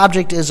whose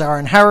object is our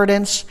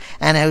inheritance,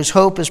 and whose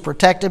hope is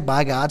protected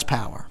by God's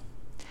power.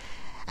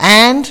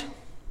 And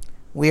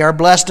we are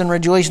blessed and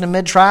rejoicing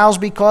amid trials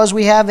because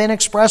we have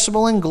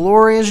inexpressible and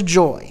glorious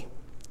joy.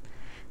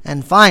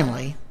 And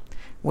finally,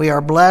 we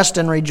are blessed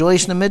and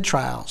rejoicing amid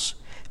trials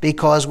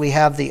because we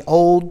have the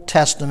Old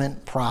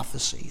Testament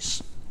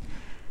prophecies.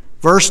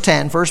 Verse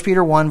 10, 1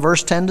 Peter 1,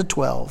 verse 10 to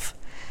 12.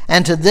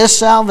 And to this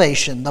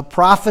salvation, the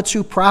prophets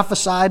who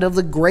prophesied of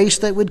the grace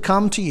that would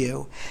come to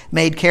you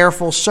made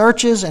careful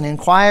searches and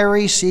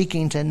inquiries,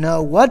 seeking to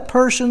know what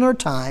person or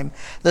time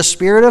the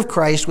Spirit of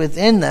Christ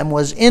within them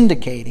was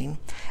indicating,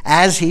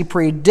 as he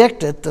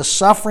predicted the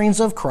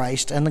sufferings of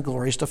Christ and the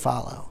glories to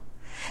follow.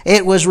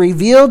 It was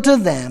revealed to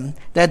them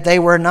that they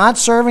were not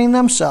serving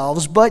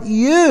themselves, but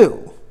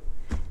you,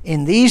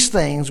 in these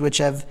things which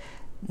have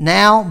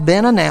now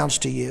been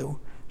announced to you,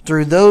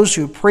 through those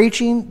who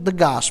preaching the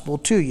gospel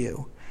to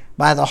you,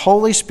 by the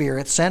Holy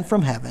Spirit sent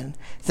from heaven,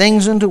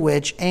 things into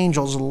which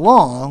angels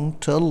long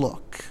to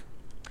look.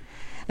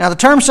 Now the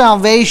term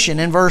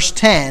salvation in verse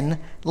 10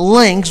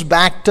 links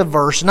back to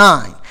verse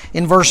 9.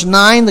 In verse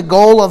 9, the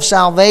goal of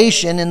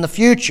salvation in the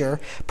future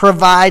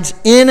provides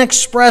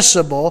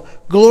inexpressible,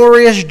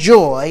 glorious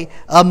joy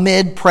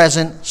amid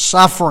present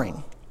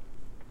suffering.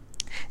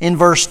 In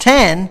verse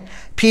 10,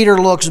 Peter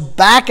looks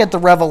back at the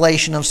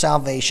revelation of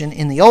salvation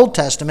in the Old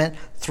Testament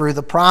through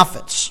the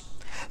prophets.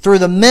 Through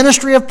the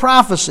ministry of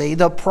prophecy,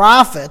 the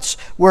prophets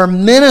were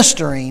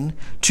ministering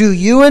to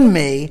you and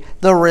me,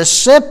 the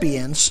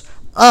recipients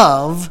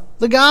of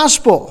the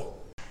gospel.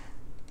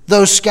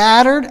 Though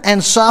scattered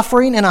and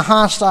suffering in a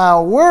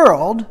hostile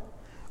world,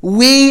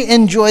 we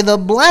enjoy the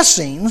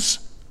blessings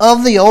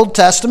of the Old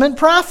Testament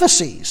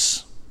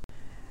prophecies.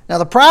 Now,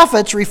 the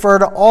prophets refer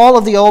to all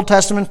of the Old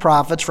Testament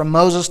prophets from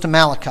Moses to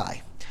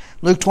Malachi.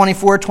 Luke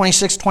 24,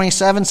 26,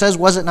 27 says,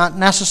 "Was it not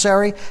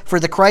necessary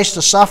for the Christ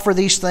to suffer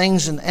these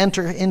things and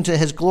enter into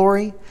his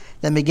glory?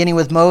 Then beginning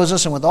with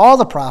Moses and with all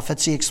the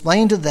prophets, he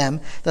explained to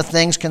them the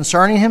things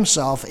concerning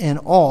himself in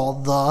all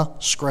the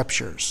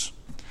Scriptures."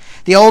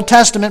 The Old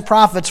Testament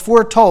prophets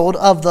foretold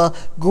of the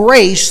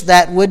grace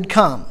that would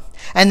come.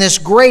 And this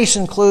grace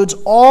includes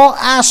all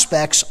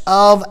aspects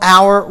of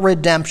our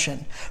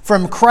redemption,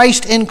 from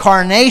Christ's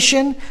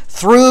incarnation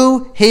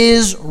through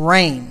his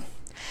reign.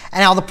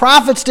 And now the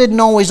prophets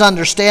didn't always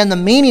understand the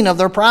meaning of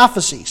their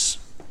prophecies.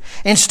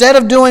 Instead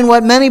of doing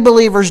what many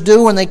believers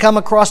do when they come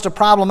across a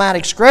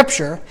problematic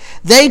scripture,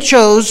 they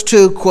chose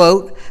to,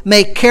 quote,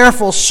 make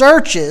careful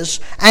searches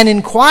and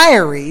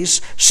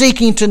inquiries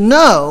seeking to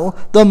know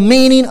the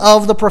meaning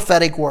of the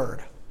prophetic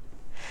word.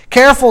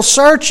 Careful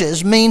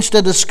searches means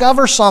to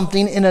discover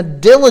something in a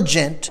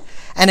diligent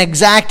and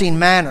exacting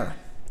manner.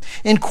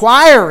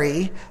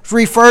 Inquiry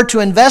referred to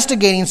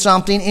investigating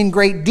something in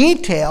great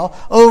detail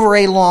over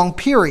a long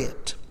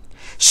period.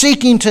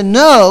 Seeking to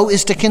know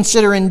is to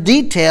consider in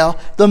detail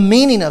the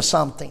meaning of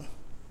something.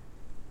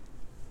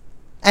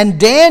 And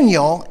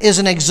Daniel is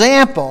an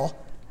example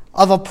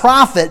of a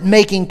prophet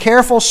making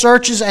careful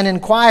searches and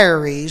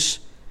inquiries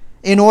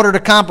in order to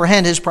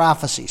comprehend his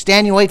prophecies.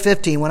 Daniel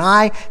 8:15, "When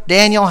I,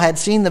 Daniel, had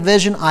seen the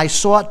vision, I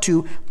sought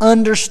to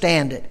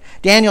understand it."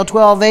 Daniel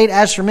 12:8,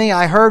 "As for me,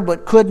 I heard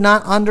but could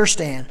not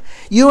understand."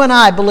 You and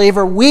I,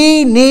 believer,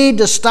 we need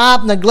to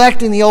stop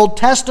neglecting the Old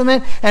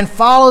Testament and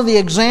follow the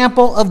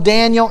example of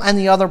Daniel and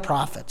the other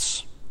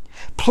prophets.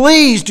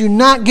 Please do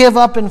not give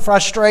up in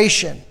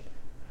frustration.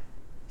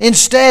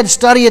 Instead,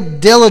 study it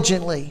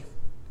diligently.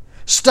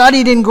 Study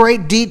it in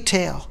great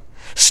detail.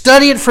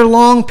 Study it for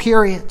long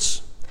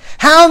periods.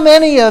 How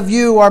many of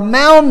you are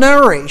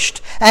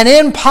malnourished and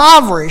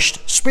impoverished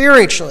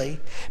spiritually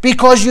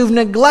because you've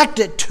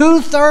neglected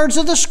 2/3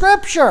 of the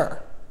Scripture?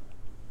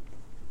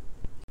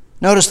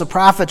 Notice the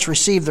prophets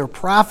received their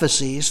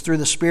prophecies through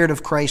the Spirit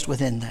of Christ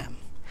within them.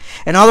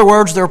 In other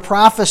words, their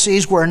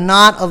prophecies were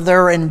not of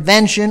their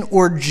invention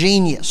or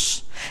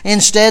genius.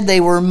 Instead,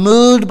 they were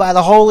moved by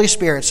the Holy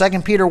Spirit.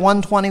 2 Peter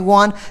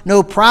 1:21,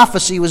 "No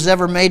prophecy was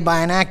ever made by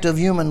an act of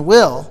human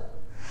will,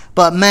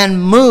 but men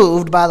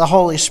moved by the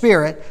Holy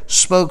Spirit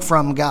spoke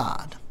from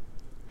God."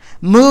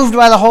 Moved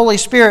by the Holy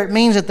Spirit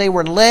means that they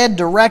were led,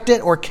 directed,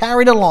 or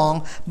carried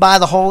along by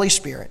the Holy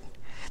Spirit.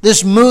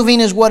 This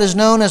moving is what is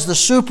known as the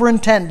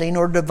superintending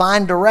or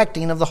divine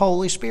directing of the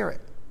Holy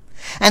Spirit.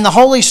 And the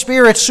Holy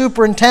Spirit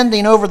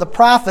superintending over the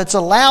prophets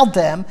allowed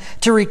them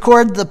to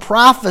record the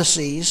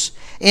prophecies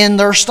in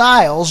their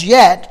styles,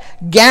 yet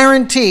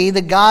guarantee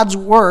that God's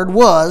word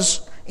was,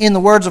 in the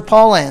words of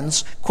Paul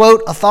Enns,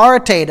 quote,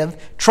 authoritative,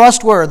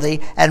 trustworthy,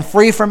 and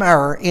free from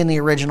error in the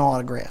original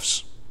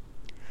autographs.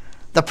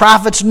 The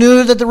prophets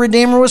knew that the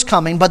Redeemer was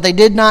coming, but they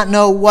did not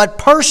know what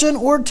person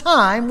or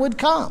time would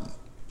come.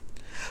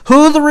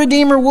 Who the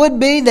Redeemer would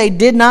be, they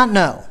did not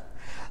know,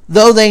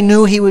 though they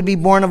knew he would be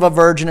born of a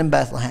virgin in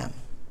Bethlehem.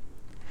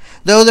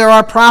 Though there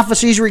are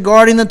prophecies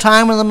regarding the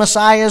time of the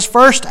Messiah's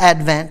first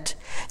advent,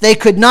 they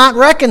could not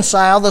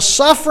reconcile the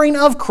suffering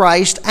of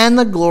Christ and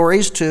the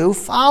glories to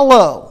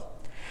follow.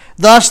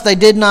 Thus, they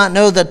did not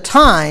know the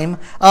time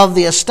of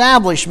the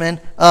establishment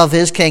of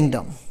his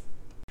kingdom.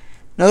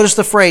 Notice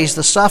the phrase,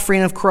 the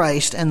suffering of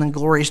Christ and the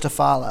glories to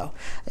follow.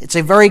 It's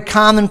a very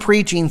common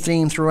preaching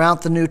theme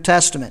throughout the New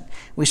Testament.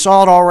 We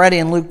saw it already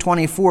in Luke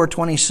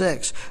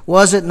 24:26.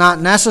 Was it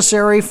not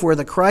necessary for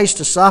the Christ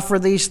to suffer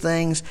these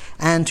things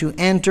and to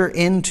enter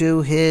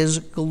into his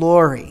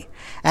glory?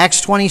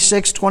 Acts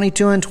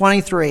 26:22 and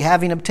 23.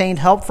 Having obtained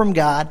help from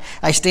God,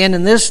 I stand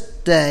in this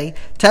day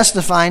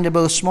testifying to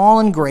both small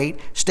and great,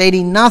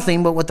 stating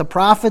nothing but what the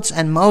prophets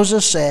and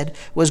Moses said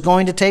was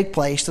going to take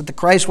place, that the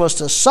Christ was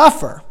to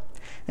suffer,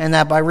 and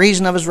that by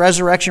reason of his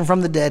resurrection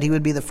from the dead, he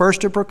would be the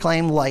first to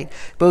proclaim light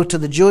both to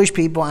the Jewish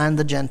people and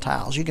the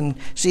Gentiles. You can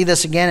see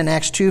this again in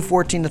Acts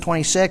 2:14 to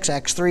 26,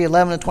 Acts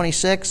 3:11 to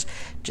 26,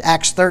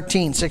 Acts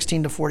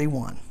 13:16 to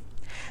 41.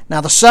 Now,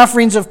 the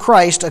sufferings of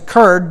Christ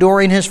occurred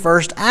during his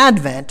first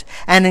advent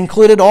and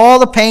included all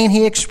the pain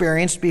he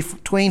experienced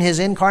between his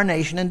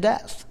incarnation and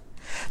death.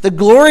 The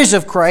glories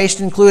of Christ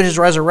include his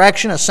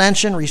resurrection,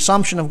 ascension,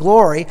 resumption of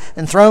glory,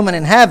 enthronement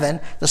in heaven,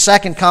 the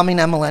second coming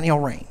and millennial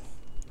reign.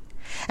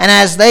 And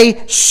as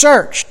they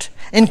searched,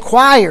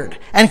 inquired,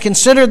 and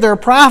considered their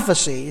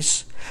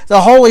prophecies,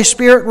 the Holy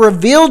Spirit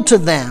revealed to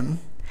them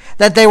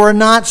that they were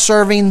not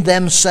serving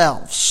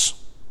themselves.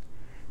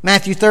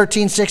 Matthew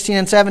 13:16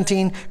 and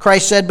 17,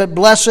 Christ said, "But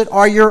blessed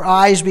are your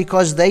eyes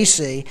because they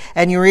see,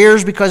 and your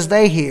ears because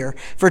they hear.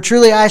 For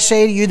truly I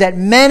say to you that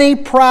many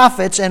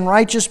prophets and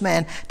righteous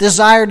men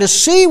desire to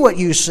see what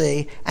you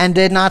see and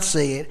did not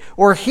see it,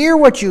 or hear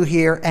what you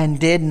hear and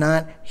did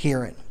not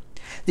hear it."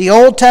 The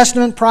Old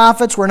Testament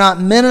prophets were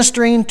not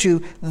ministering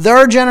to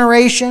their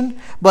generation,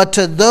 but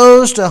to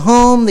those to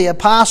whom the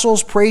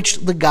apostles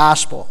preached the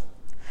gospel.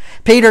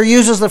 Peter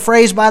uses the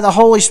phrase "by the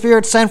Holy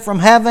Spirit sent from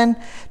heaven"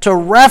 to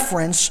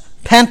reference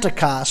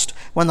Pentecost,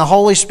 when the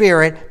Holy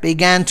Spirit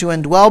began to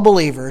indwell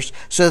believers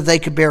so that they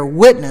could bear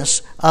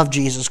witness of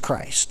Jesus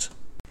Christ.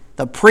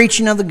 The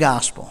preaching of the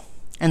gospel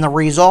and the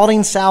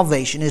resulting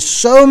salvation is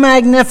so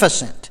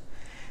magnificent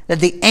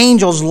that the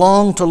angels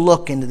long to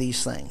look into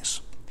these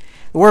things.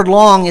 The word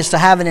long is to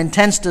have an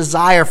intense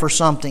desire for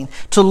something.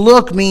 To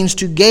look means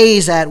to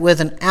gaze at with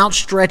an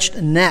outstretched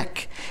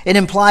neck. It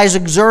implies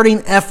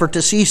exerting effort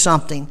to see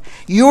something.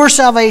 Your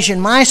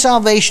salvation, my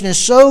salvation, is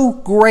so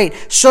great,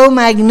 so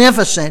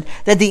magnificent,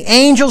 that the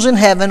angels in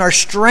heaven are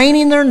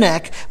straining their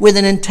neck with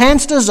an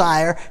intense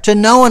desire to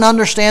know and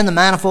understand the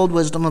manifold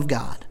wisdom of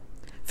God.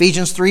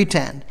 Ephesians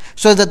 3:10,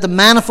 so that the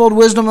manifold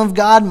wisdom of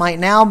God might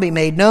now be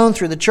made known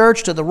through the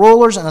church to the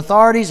rulers and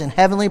authorities in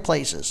heavenly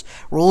places.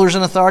 Rulers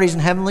and authorities in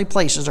heavenly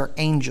places are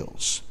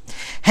angels.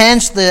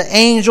 Hence the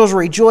angels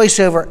rejoice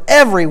over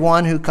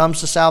everyone who comes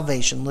to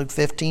salvation. Luke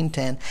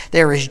 15:10.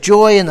 There is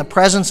joy in the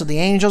presence of the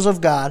angels of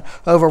God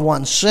over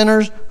one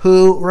sinner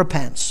who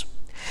repents.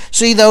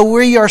 See, though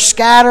we are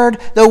scattered,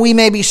 though we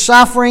may be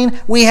suffering,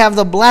 we have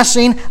the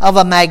blessing of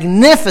a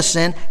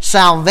magnificent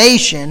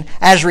salvation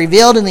as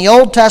revealed in the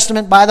Old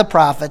Testament by the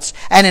prophets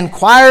and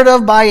inquired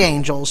of by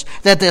angels,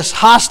 that this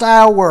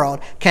hostile world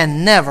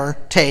can never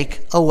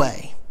take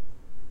away.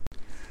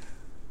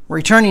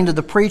 Returning to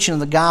the preaching of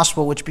the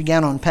gospel which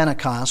began on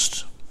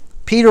Pentecost,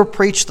 Peter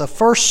preached the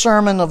first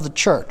sermon of the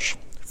church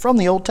from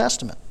the Old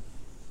Testament.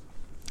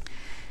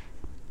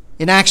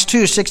 In Acts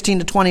 2:16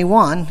 to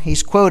 21,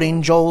 he's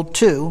quoting Joel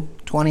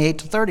 2:28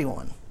 to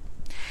 31.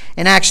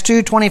 In Acts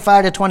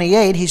 2:25 to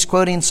 28, he's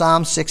quoting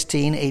Psalm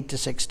 16:8 to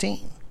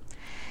 16.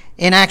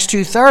 In Acts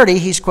 2:30,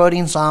 he's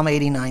quoting Psalm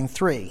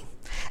 89:3.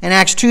 In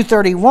Acts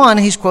 2:31,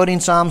 he's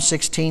quoting Psalm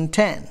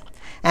 16:10.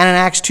 And in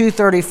Acts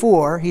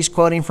 2:34, he's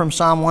quoting from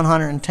Psalm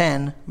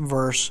 110,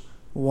 verse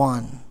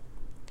 1.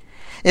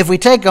 If we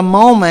take a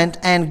moment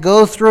and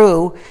go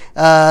through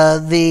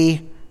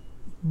the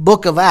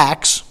book of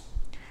Acts,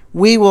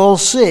 we will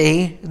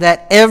see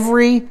that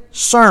every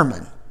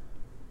sermon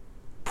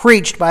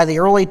preached by the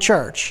early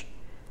church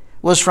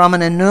was from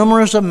an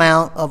innumerable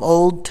amount of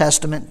Old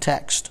Testament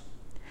text.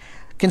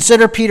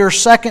 Consider Peter's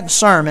second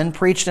sermon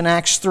preached in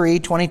Acts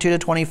 3:22 to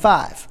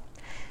 25.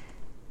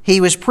 He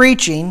was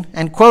preaching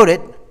and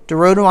quoted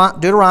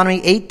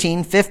Deuteronomy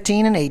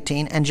 18:15 and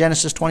 18 and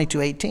Genesis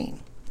 22:18.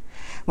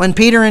 When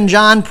Peter and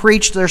John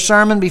preached their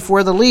sermon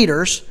before the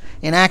leaders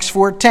in Acts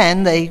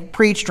 4:10, they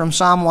preached from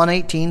Psalm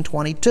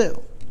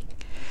 118:22.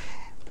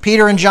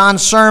 Peter and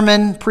John's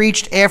sermon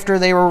preached after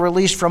they were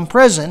released from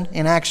prison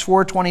in Acts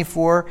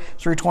 4:24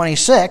 through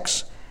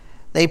 26.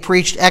 They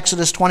preached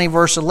Exodus 20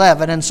 verse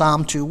 11 and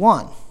Psalm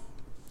 2:1.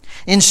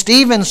 In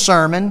Stephen's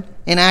sermon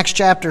in Acts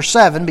chapter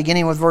 7,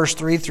 beginning with verse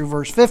 3 through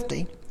verse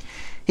 50,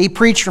 he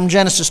preached from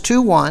Genesis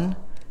 2:1,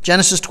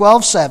 Genesis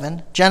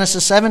 12:7,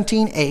 Genesis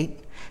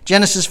 17:8,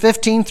 Genesis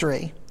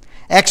 15:3,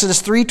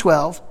 Exodus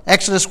 3:12,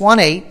 Exodus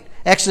 1:8,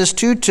 Exodus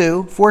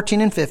 2:2,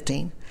 14 and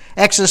 15,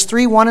 Exodus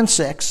 3:1 and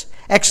 6,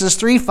 Exodus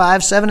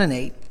 3:5, 7 and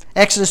 8,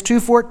 Exodus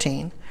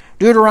 2:14,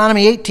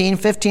 Deuteronomy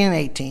 18:15 and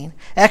 18,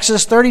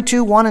 Exodus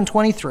 32:1 and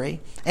 23,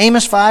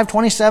 Amos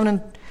 5:27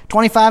 and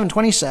 25 and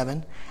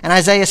 27, and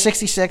Isaiah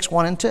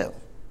 66:1 and 2.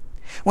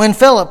 When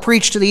Philip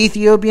preached to the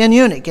Ethiopian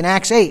eunuch in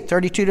Acts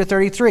 8:32 to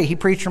 33, he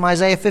preached from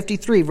Isaiah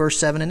 53 verse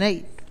 7 and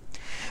 8.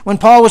 When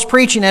Paul was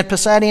preaching at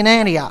Pisidian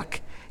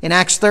Antioch In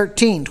Acts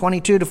 13,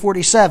 22 to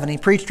 47, he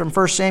preached from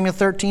 1 Samuel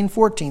 13,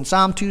 14,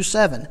 Psalm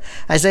 2:7,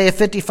 Isaiah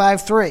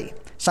 55, 3,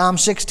 Psalm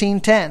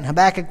 16:10,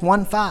 Habakkuk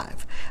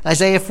 1:5,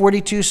 Isaiah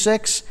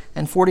 42:6,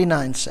 and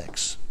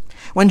 49:6.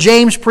 When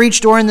James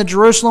preached during the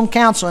Jerusalem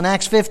Council in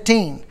Acts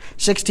 15,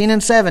 16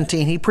 and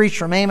 17, he preached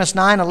from Amos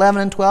 9,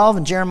 11 and 12,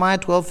 and Jeremiah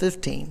 12,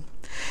 15.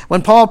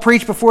 When Paul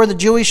preached before the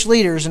Jewish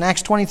leaders in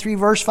Acts 23,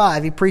 verse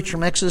 5, he preached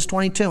from Exodus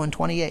 22 and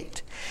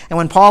 28. And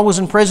when Paul was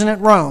in prison at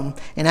Rome,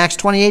 in Acts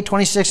 28,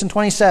 26, and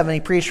 27, he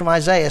preached from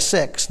Isaiah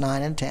 6,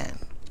 9, and 10.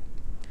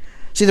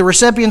 See, the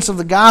recipients of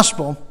the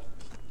gospel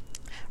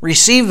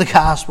received the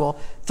gospel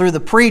through the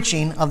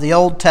preaching of the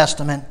Old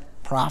Testament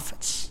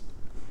prophets.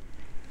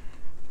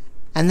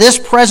 And this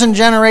present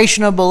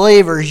generation of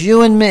believers,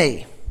 you and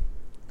me,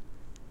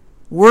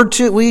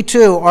 we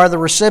too are the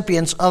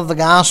recipients of the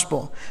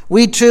gospel.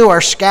 We too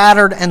are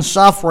scattered and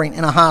suffering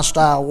in a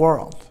hostile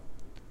world.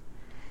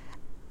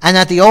 And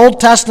that the Old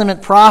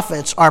Testament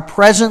prophets are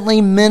presently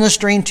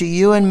ministering to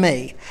you and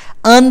me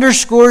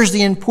underscores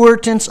the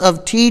importance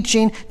of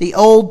teaching the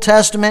Old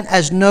Testament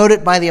as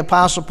noted by the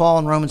Apostle Paul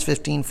in Romans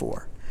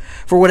 15:4.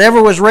 For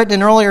whatever was written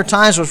in earlier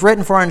times was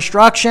written for our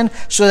instruction,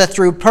 so that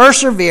through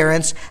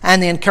perseverance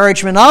and the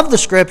encouragement of the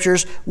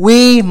Scriptures,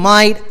 we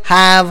might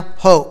have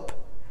hope.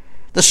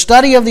 The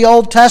study of the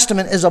Old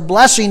Testament is a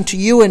blessing to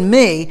you and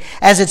me,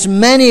 as its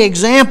many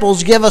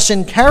examples give us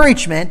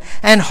encouragement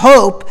and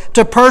hope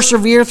to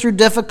persevere through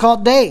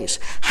difficult days.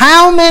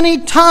 How many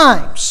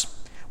times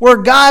were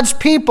God's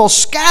people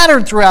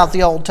scattered throughout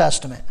the Old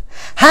Testament?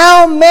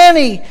 How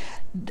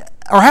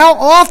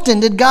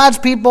often did God's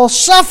people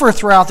suffer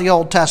throughout the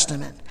Old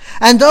Testament?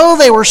 And though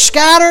they were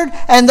scattered,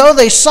 and though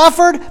they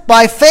suffered,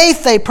 by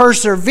faith they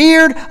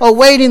persevered,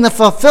 awaiting the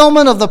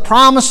fulfillment of the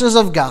promises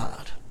of God.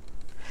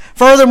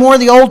 Furthermore,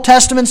 the Old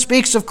Testament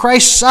speaks of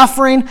Christ's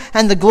suffering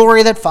and the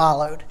glory that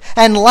followed.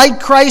 And like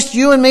Christ,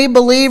 you and me,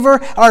 believer,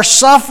 our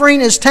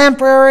suffering is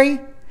temporary,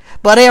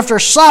 but after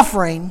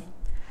suffering,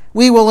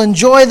 we will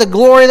enjoy the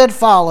glory that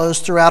follows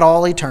throughout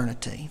all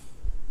eternity.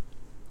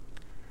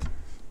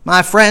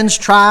 My friends,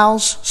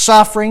 trials,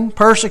 suffering,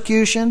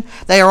 persecution,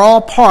 they are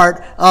all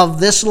part of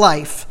this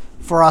life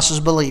for us as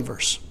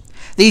believers.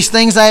 These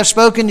things I have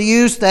spoken to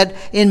you, that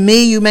in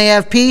me you may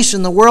have peace.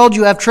 In the world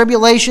you have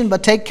tribulation,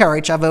 but take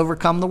courage, I've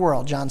overcome the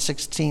world. John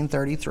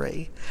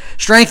 16:33.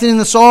 Strengthening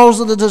the souls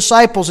of the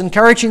disciples,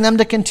 encouraging them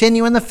to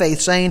continue in the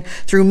faith, saying,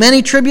 through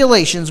many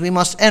tribulations we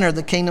must enter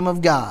the kingdom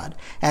of God.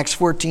 Acts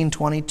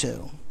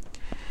 14:22.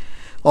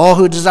 All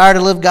who desire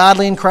to live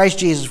godly in Christ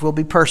Jesus will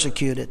be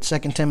persecuted.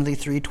 2 Timothy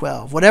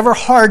 3:12. Whatever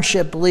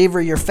hardship,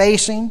 believer, you're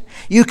facing,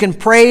 you can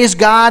praise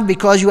God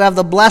because you have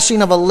the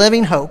blessing of a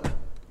living hope,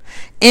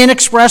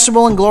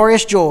 inexpressible and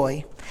glorious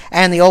joy,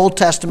 and the Old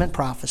Testament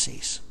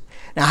prophecies.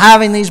 Now,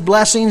 having these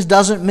blessings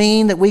doesn't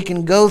mean that we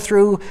can go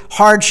through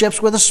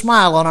hardships with a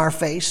smile on our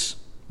face.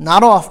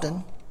 Not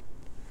often.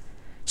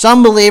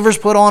 Some believers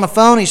put on a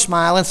phony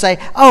smile and say,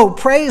 oh,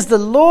 praise the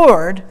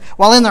Lord,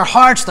 while in their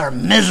hearts they're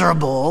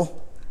miserable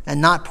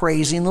and not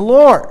praising the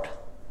Lord.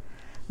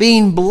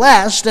 Being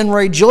blessed and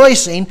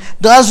rejoicing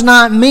does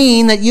not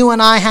mean that you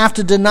and I have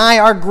to deny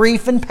our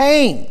grief and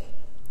pain.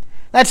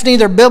 That's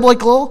neither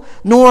biblical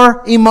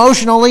nor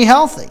emotionally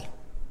healthy.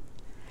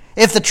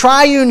 If the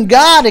triune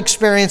God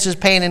experiences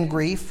pain and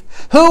grief,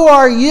 who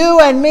are you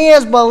and me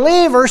as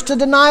believers to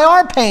deny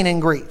our pain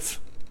and grief?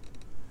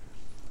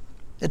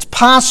 It's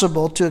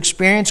possible to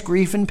experience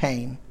grief and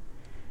pain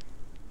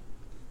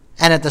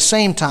and at the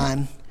same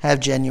time have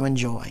genuine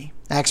joy.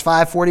 Acts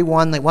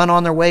 5:41, they went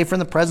on their way from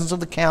the presence of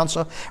the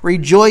council,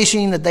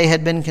 rejoicing that they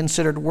had been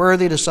considered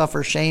worthy to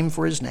suffer shame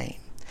for his name.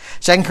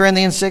 2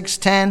 Corinthians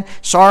 6:10,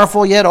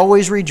 sorrowful yet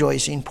always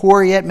rejoicing,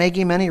 poor yet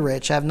making many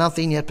rich, have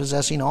nothing yet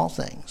possessing all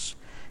things.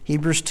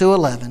 Hebrews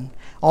 2:11,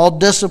 all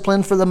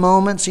discipline for the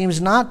moment seems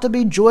not to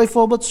be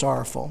joyful but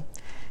sorrowful,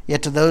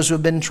 yet to those who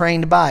have been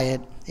trained by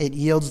it, it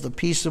yields the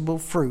peaceable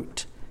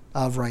fruit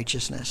of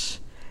righteousness.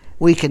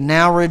 We can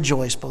now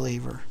rejoice,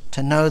 believer,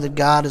 to know that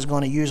God is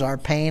going to use our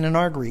pain and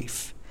our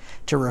grief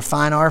to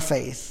refine our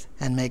faith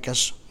and make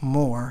us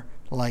more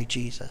like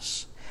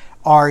Jesus.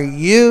 Are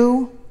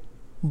you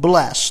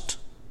blessed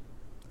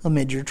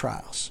amid your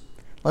trials?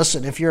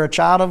 Listen, if you're a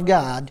child of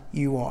God,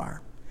 you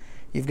are.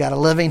 You've got a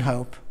living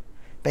hope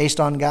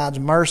based on God's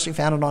mercy,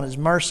 founded on his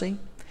mercy.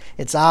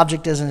 Its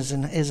object is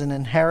an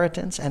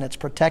inheritance, and it's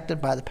protected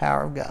by the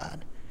power of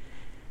God.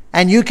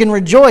 And you can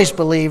rejoice,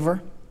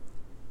 believer.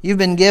 You've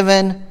been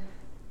given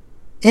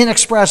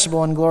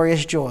inexpressible and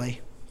glorious joy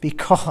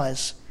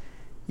because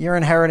your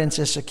inheritance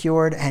is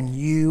secured and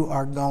you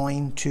are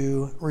going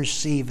to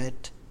receive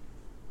it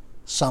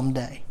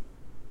someday.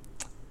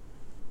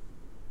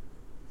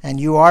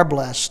 And you are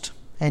blessed,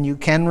 and you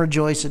can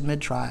rejoice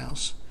amid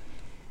trials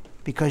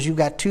because you've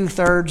got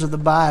 2/3 of the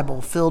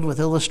Bible filled with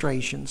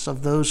illustrations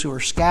of those who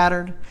are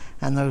scattered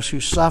and those who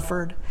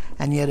suffered,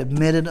 and yet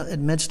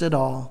amidst it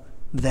all,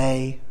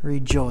 they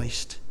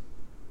rejoiced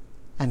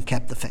and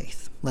kept the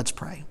faith. Let's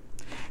pray.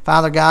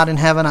 Father God in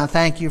heaven, I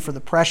thank you for the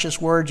precious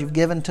words you've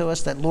given to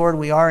us, that, Lord,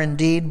 we are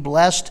indeed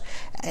blessed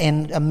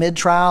amid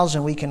trials,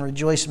 and we can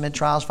rejoice amid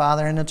trials,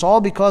 Father. And it's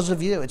all because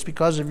of you. It's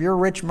because of your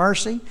rich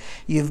mercy.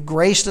 You've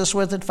graced us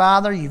with it,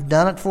 Father. You've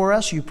done it for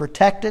us. You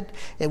protect it.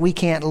 We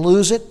can't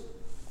lose it.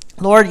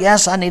 Lord,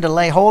 yes, I need to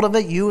lay hold of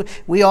it.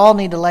 We all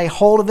need to lay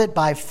hold of it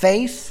by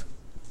faith.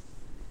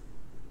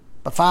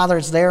 But, Father,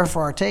 it's there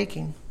for our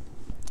taking.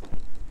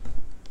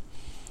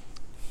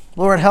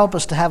 Lord, help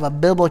us to have a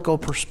biblical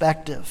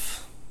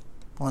perspective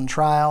on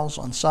trials,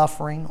 on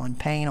suffering, on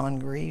pain, on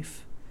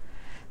grief.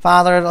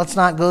 Father, let's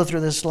not go through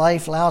this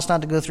life, allow us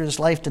not to go through this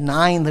life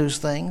denying those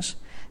things,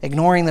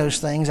 ignoring those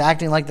things,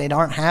 acting like they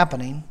aren't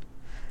happening,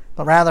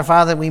 but rather,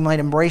 Father, we might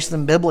embrace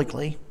them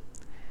biblically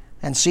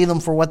and see them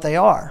for what they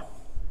are.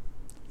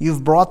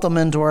 You've brought them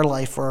into our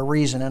life for a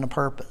reason and a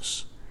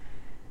purpose.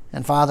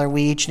 And Father,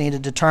 we each need to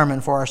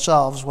determine for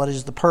ourselves what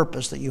is the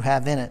purpose that you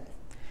have in it.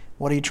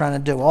 What are you trying to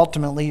do?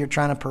 Ultimately, you're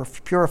trying to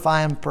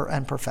purify and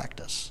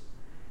perfect us.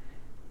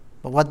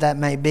 But what that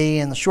may be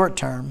in the short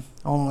term,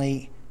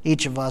 only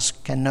each of us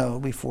can know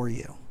before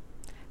you.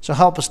 So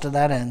help us to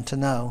that end to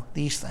know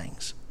these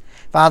things.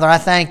 Father, I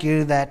thank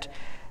you that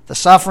the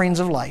sufferings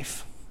of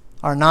life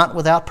are not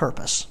without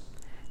purpose,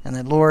 and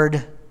that,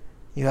 Lord,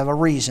 you have a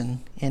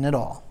reason in it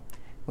all.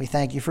 We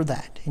thank you for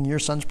that. In your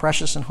Son's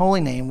precious and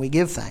holy name we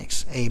give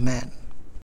thanks. Amen.